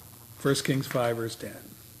 1 Kings 5, verse 10.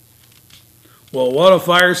 Well, what a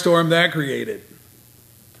firestorm that created.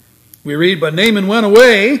 We read, "But Naaman went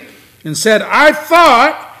away and said, I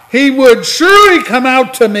thought he would surely come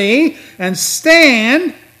out to me and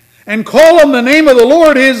stand and call on the name of the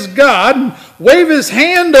Lord his God and wave his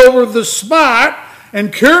hand over the spot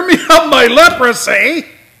and cure me of my leprosy.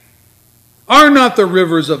 Are not the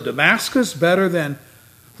rivers of Damascus better than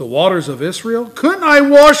the waters of Israel? Couldn't I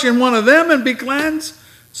wash in one of them and be cleansed?"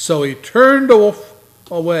 So he turned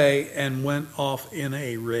away and went off in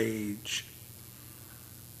a rage.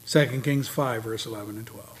 2 Kings 5, verse 11 and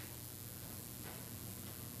 12.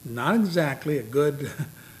 Not exactly a good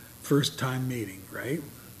first time meeting, right?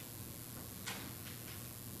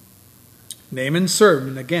 Naaman's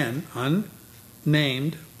servant, again,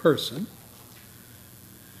 unnamed person.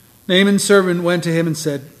 Naaman's servant went to him and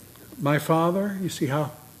said, "My father," you see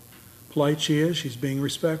how polite she is? She's being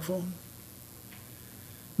respectful.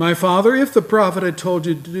 "My father, if the prophet had told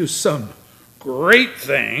you to do some great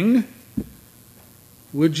thing,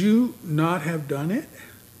 would you not have done it?"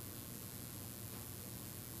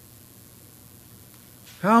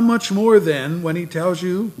 How much more then when he tells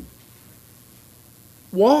you,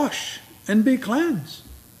 wash and be cleansed?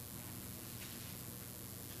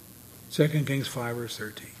 2 Kings 5 verse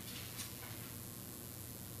 13.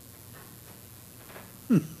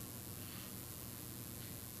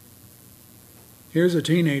 Here's a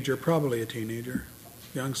teenager, probably a teenager,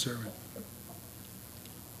 young servant.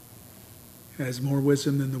 Has more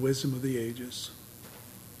wisdom than the wisdom of the ages.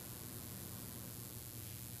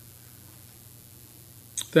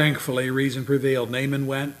 Thankfully, reason prevailed. Naaman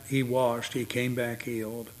went, he washed, he came back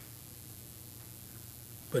healed.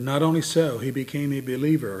 But not only so, he became a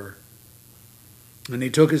believer. And he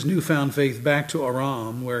took his newfound faith back to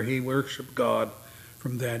Aram, where he worshiped God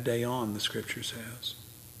from that day on, the Scripture says.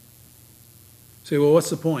 Say, well, what's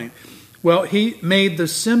the point? Well, he made the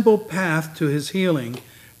simple path to his healing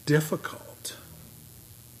difficult.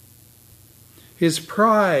 His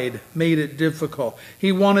pride made it difficult.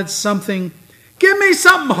 He wanted something. Give me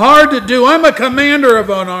something hard to do. I'm a commander of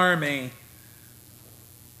an army.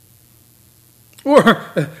 Or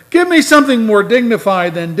give me something more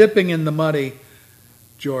dignified than dipping in the muddy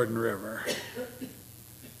Jordan River.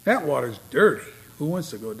 That water's dirty. Who wants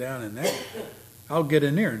to go down in that? I'll get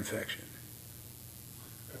an ear infection.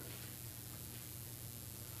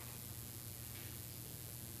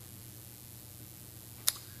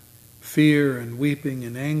 Fear and weeping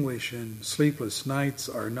and anguish and sleepless nights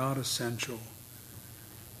are not essential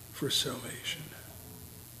for salvation.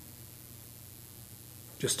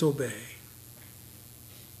 Just obey.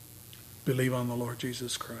 Believe on the Lord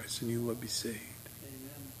Jesus Christ and you will be saved.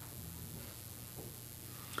 Amen.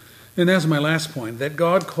 And that's my last point, that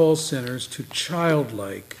God calls sinners to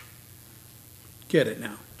childlike, get it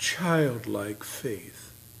now, childlike faith.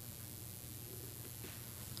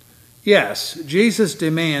 Yes, Jesus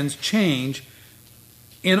demands change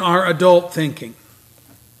in our adult thinking.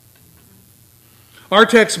 Our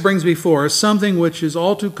text brings before us something which is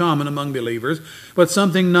all too common among believers, but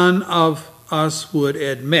something none of us would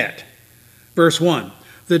admit. Verse 1,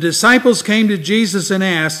 the disciples came to Jesus and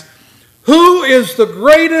asked, "Who is the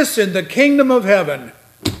greatest in the kingdom of heaven?"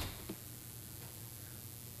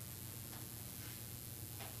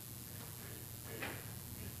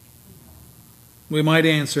 We might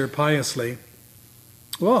answer piously,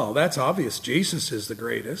 well, that's obvious. Jesus is the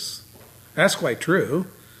greatest. That's quite true.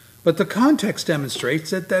 But the context demonstrates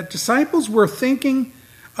that the disciples were thinking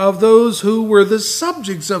of those who were the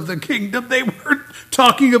subjects of the kingdom. They weren't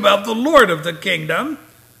talking about the Lord of the kingdom.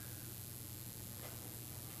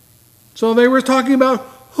 So they were talking about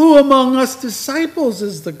who among us disciples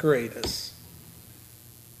is the greatest.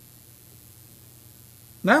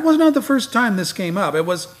 That was not the first time this came up. It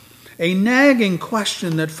was a nagging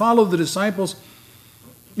question that followed the disciples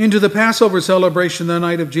into the Passover celebration the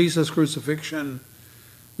night of Jesus' crucifixion.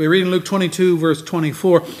 We read in Luke 22, verse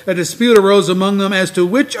 24, a dispute arose among them as to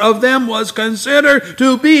which of them was considered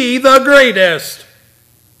to be the greatest.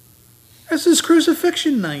 This is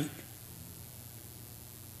crucifixion night.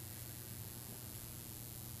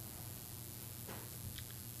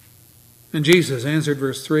 And Jesus answered,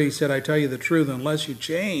 verse 3, he said, I tell you the truth, unless you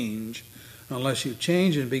change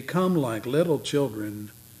and become like little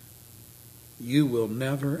children, you will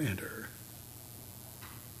never enter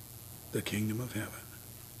the kingdom of heaven.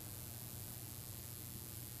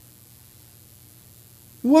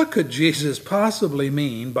 What could Jesus possibly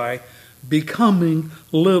mean by becoming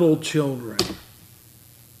little children?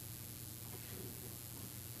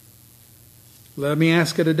 Let me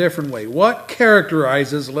ask it a different way. What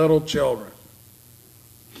characterizes little children?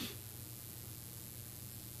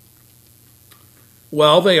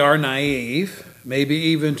 Well, they are naive, maybe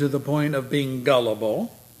even to the point of being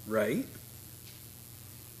gullible, right?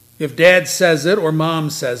 If dad says it or mom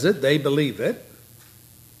says it, they believe it.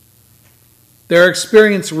 Their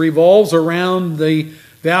experience revolves around the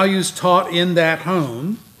values taught in that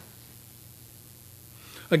home.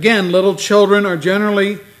 Again, little children are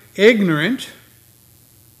generally ignorant,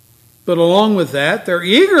 but along with that, they're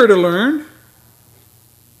eager to learn.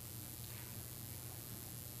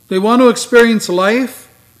 They want to experience life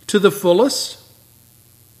to the fullest.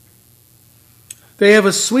 They have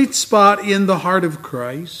a sweet spot in the heart of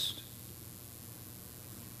Christ.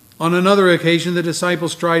 On another occasion, the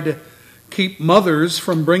disciples tried to keep mothers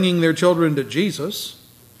from bringing their children to Jesus.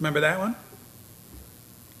 Remember that one?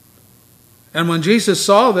 And when Jesus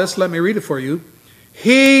saw this, let me read it for you.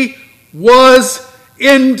 He was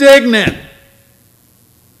indignant.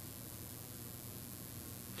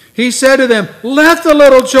 He said to them, let the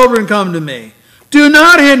little children come to me. Do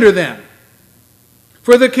not hinder them.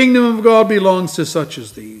 For the kingdom of God belongs to such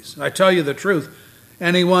as these. I tell you the truth,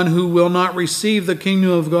 anyone who will not receive the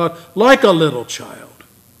kingdom of God like a little child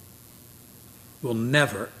will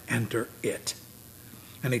never enter it.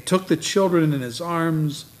 And he took the children in his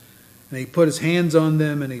arms, and he put his hands on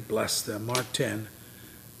them, and he blessed them. Mark 10,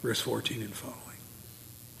 verse 14 and following.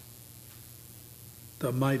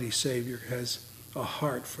 The mighty Savior has a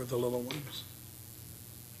heart for the little ones.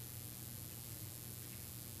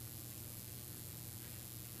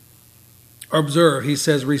 Observe, he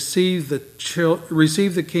says, receive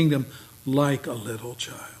the kingdom like a little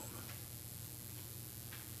child.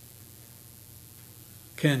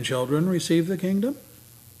 Can children receive the kingdom?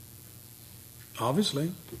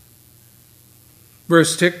 Obviously.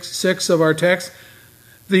 Verse 6 of our text,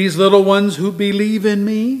 these little ones who believe in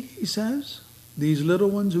me, he says. These little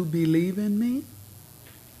ones who believe in me.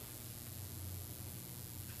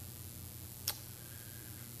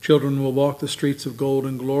 Children will walk the streets of gold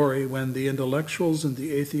and glory when the intellectuals and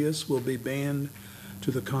the atheists will be banned to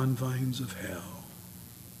the confines of hell.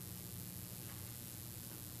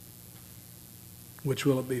 Which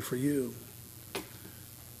will it be for you?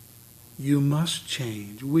 You must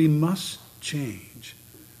change. We must change.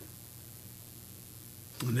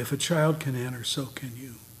 And if a child can enter, so can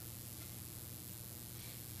you.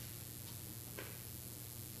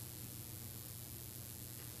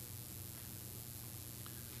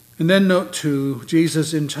 And then note 2,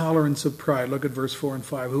 Jesus' intolerance of pride. Look at verse 4 and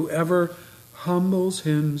 5. Whoever humbles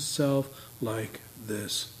himself like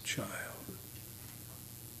this child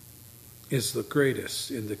is the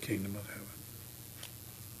greatest in the kingdom of heaven.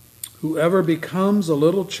 Whoever becomes a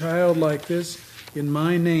little child like this in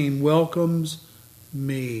my name welcomes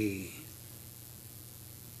me.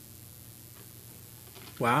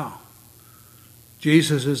 Wow.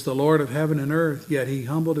 Jesus is the Lord of heaven and earth, yet he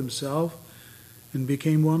humbled himself and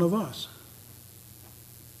became one of us.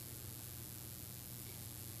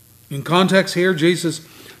 In context here, Jesus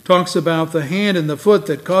talks about the hand and the foot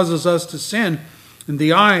that causes us to sin, and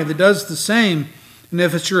the eye that does the same. And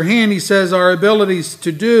if it's your hand, he says, our abilities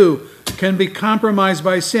to do can be compromised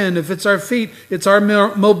by sin. If it's our feet, it's our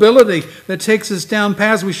mobility that takes us down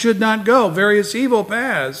paths we should not go, various evil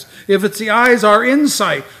paths. If it's the eyes, our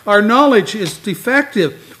insight, our knowledge is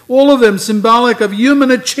defective. All of them symbolic of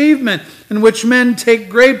human achievement in which men take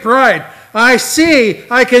great pride. I see,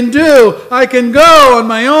 I can do, I can go on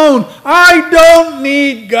my own. I don't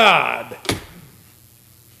need God.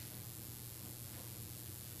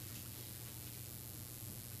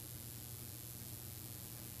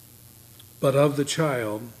 But of the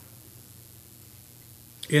child,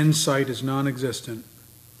 insight is non-existent.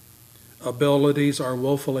 Abilities are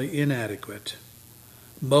woefully inadequate.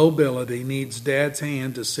 Mobility needs Dad's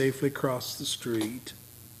hand to safely cross the street.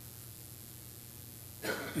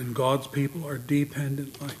 And God's people are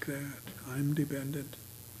dependent like that. I'm dependent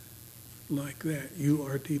like that. You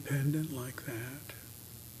are dependent like that.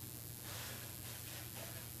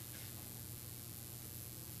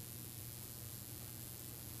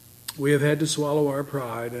 We have had to swallow our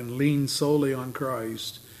pride and lean solely on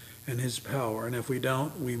Christ and his power. And if we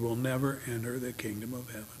don't, we will never enter the kingdom of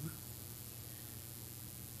heaven.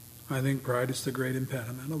 I think pride is the great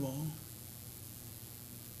impediment of all.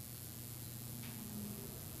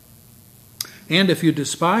 And if you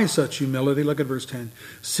despise such humility, look at verse 10.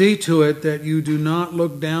 See to it that you do not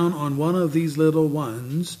look down on one of these little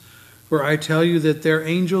ones, for I tell you that their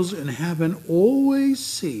angels in heaven always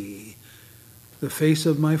see the face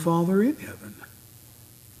of my Father in heaven.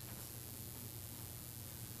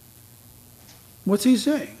 What's he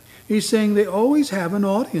saying? He's saying they always have an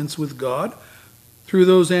audience with God through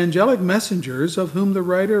those angelic messengers of whom the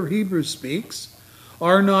writer of Hebrews speaks.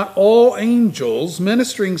 Are not all angels,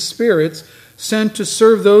 ministering spirits, sent to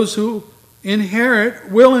serve those who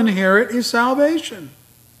will inherit his salvation?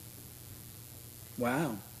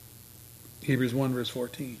 Wow. Hebrews 1 verse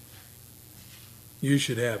 14. You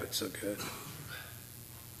should have it so good.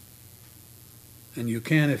 And you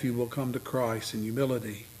can if you will come to Christ in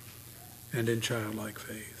humility and in childlike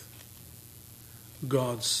faith.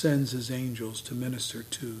 God sends his angels to minister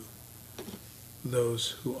to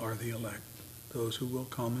those who are the elect, those who will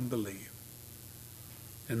come and believe,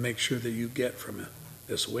 and make sure that you get from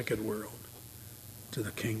this wicked world to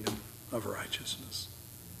the kingdom of righteousness.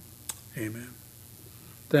 Amen.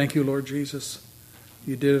 Thank you, Lord Jesus.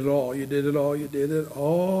 You did it all. You did it all. You did it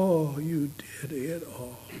all. You did it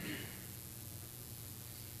all.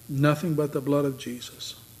 Nothing but the blood of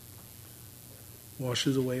Jesus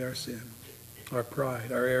washes away our sin, our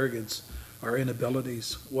pride, our arrogance, our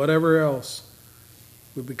inabilities, whatever else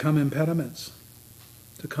would become impediments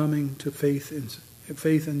to coming to faith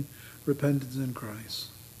and repentance in Christ.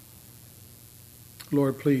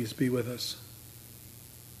 Lord, please be with us.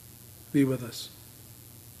 Be with us.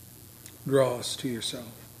 Draw us to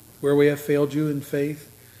yourself. Where we have failed you in faith,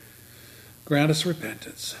 grant us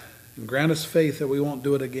repentance. And grant us faith that we won't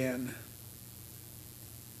do it again.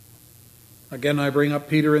 Again, I bring up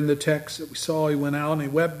Peter in the text that we saw. He went out and he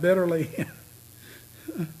wept bitterly.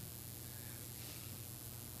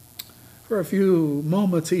 For a few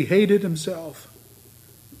moments, he hated himself.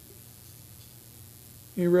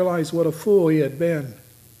 He realized what a fool he had been.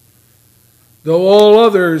 Though all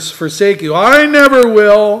others forsake you, I never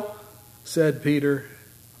will, said Peter.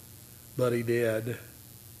 But he did.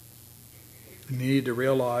 We need to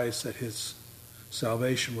realize that his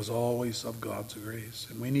salvation was always of God's grace.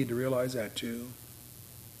 And we need to realize that too.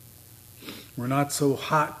 We're not so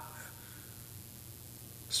hot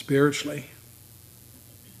spiritually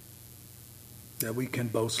that we can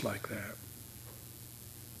boast like that.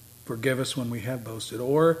 Forgive us when we have boasted,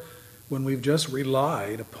 or when we've just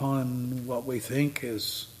relied upon what we think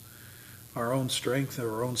is our own strength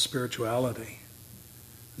or our own spirituality,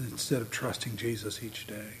 instead of trusting Jesus each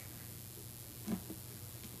day.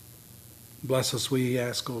 Bless us, we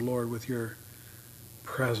ask, O Lord, with your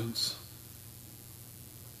presence.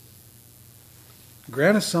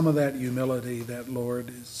 Grant us some of that humility that, Lord,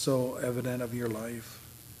 is so evident of your life.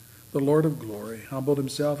 The Lord of glory humbled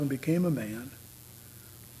himself and became a man,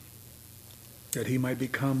 that he might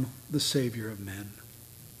become the Savior of men.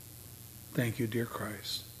 Thank you, dear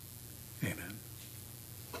Christ. Amen.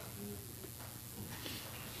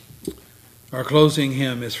 Our closing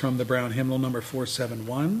hymn is from the Brown Hymnal, number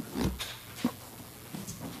 471.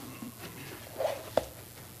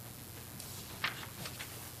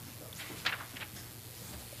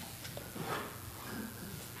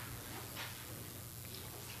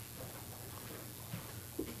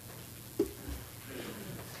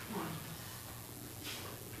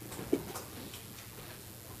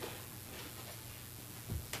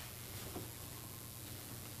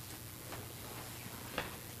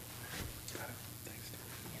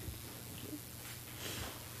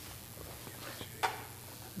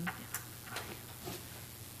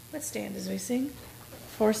 Let's stand as we sing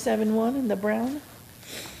 471 in the Brown.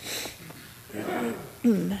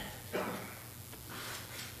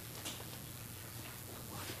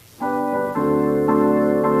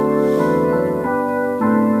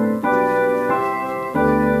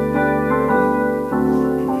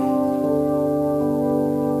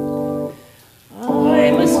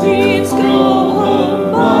 I must needs go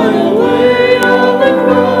home by the way of the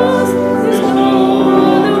cross. There's no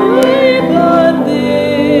other way but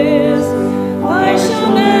this. I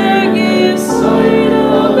shall ne'er give sight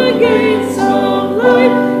of the gates of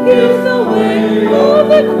light if the way of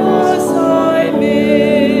the cross I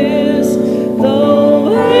miss. The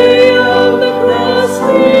way of the cross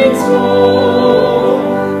leads home.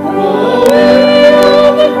 The way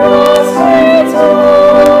of the cross leads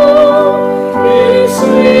home. It is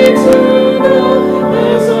sweet to know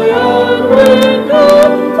as I onward go,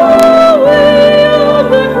 the way of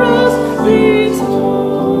the cross leads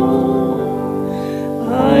home.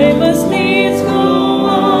 I must needs go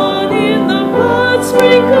on in the blood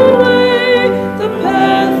sprinkled way, the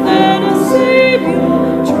path that a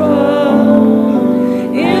Savior trod.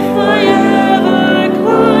 If I ever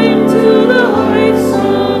climb to the heights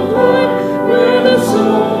of life, where the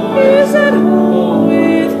soul is at home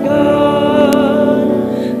with God,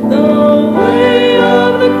 the way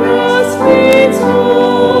of the cross leads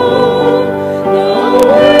home. The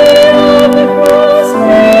way of the cross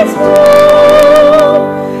leads home.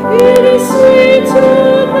 It is sweet to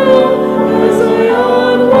know as I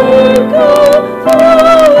onward go, the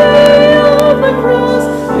way of the cross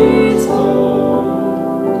leads home.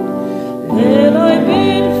 Then I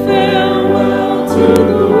bid farewell to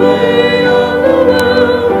the way of the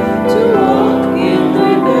world, to walk in the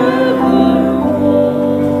nevermore.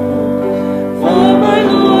 For my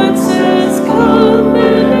Lord says, come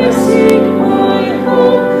and I seek my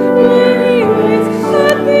home, where he waits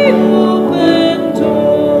at the open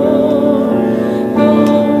door. The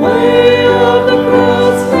way of the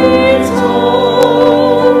cross leads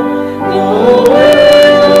home. The way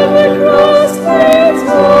of the cross leads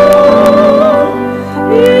home.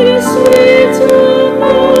 It is sweet to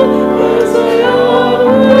know as I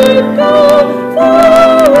onward go,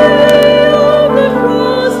 the way of the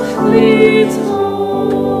cross leads home.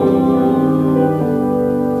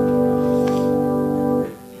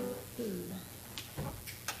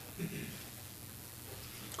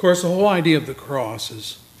 Of course, the whole idea of the cross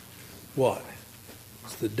is what?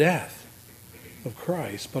 It's the death of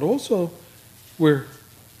Christ, but also where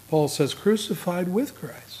Paul says crucified with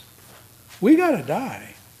Christ. We got to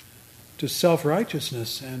die to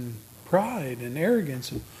self-righteousness and pride and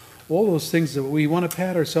arrogance and all those things that we want to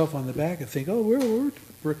pat ourselves on the back and think, oh,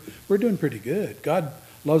 we're doing pretty good. God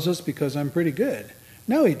loves us because I'm pretty good.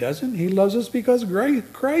 No, he doesn't. He loves us because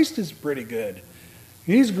Christ is pretty good.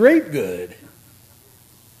 He's great good.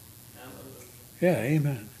 Yeah,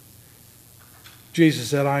 amen. Jesus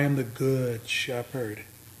said, I am the good shepherd,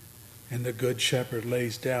 and the good shepherd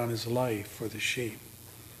lays down his life for the sheep.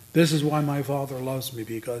 This is why my Father loves me,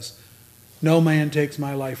 because no man takes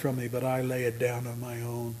my life from me, but I lay it down on my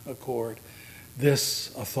own accord.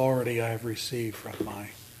 This authority I have received from my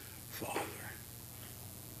Father.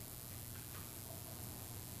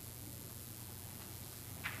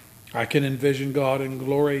 I can envision God in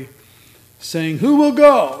glory saying, who will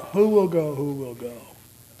go? Who will go? Who will go?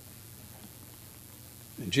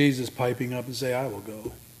 And Jesus piping up and say, I will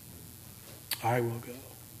go. I will go.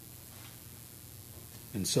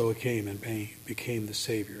 And so it came and became the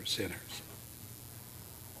Savior of sinners.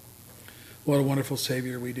 What a wonderful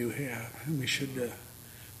Savior we do have. And we should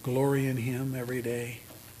glory in him every day.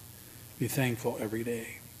 Be thankful every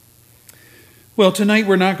day. Well, tonight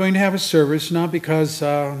we're not going to have a service, not because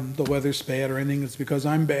the weather's bad or anything. It's because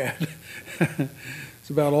I'm bad. It's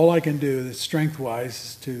about all I can do,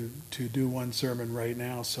 strength-wise, to do one sermon right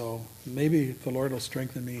now. So maybe the Lord will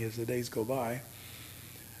strengthen me as the days go by.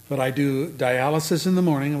 But I do dialysis in the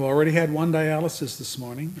morning. I've already had one dialysis this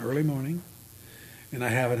morning, early morning. And I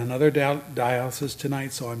have another dialysis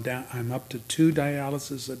tonight, so I'm up to 2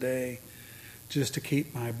 dialysis a day just to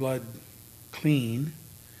keep my blood clean.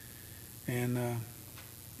 And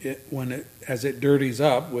as it dirties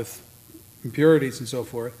up with impurities and so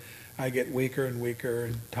forth, I get weaker and weaker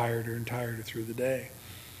and tireder through the day.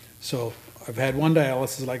 So I've had one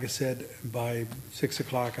dialysis, like I said. By 6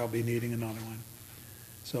 o'clock I'll be needing another one.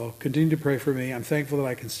 So continue to pray for me. I'm thankful that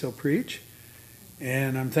I can still preach.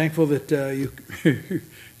 And I'm thankful that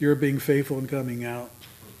you're being faithful and coming out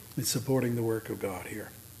and supporting the work of God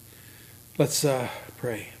here. Let's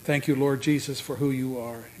pray. Thank you, Lord Jesus, for who you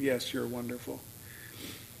are. Yes, you're wonderful.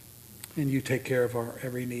 And you take care of our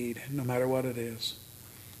every need, no matter what it is.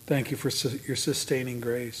 Thank you for your sustaining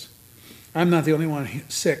grace. I'm not the only one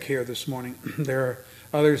sick here this morning. There are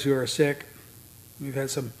others who are sick. We've had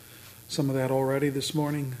some of that already this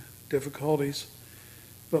morning, difficulties.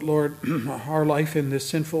 But Lord, our life in this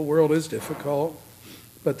sinful world is difficult.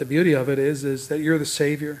 But the beauty of it is that you're the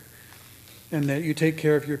Savior and that you take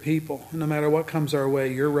care of your people. No matter what comes our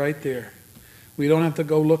way, you're right there. We don't have to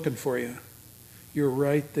go looking for you. You're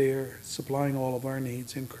right there, supplying all of our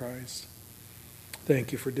needs in Christ.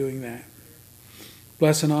 Thank you for doing that.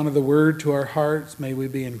 Bless and honor the word to our hearts. May we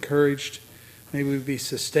be encouraged. May we be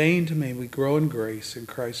sustained. May we grow in grace in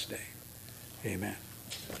Christ's name. Amen.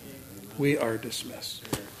 We are dismissed.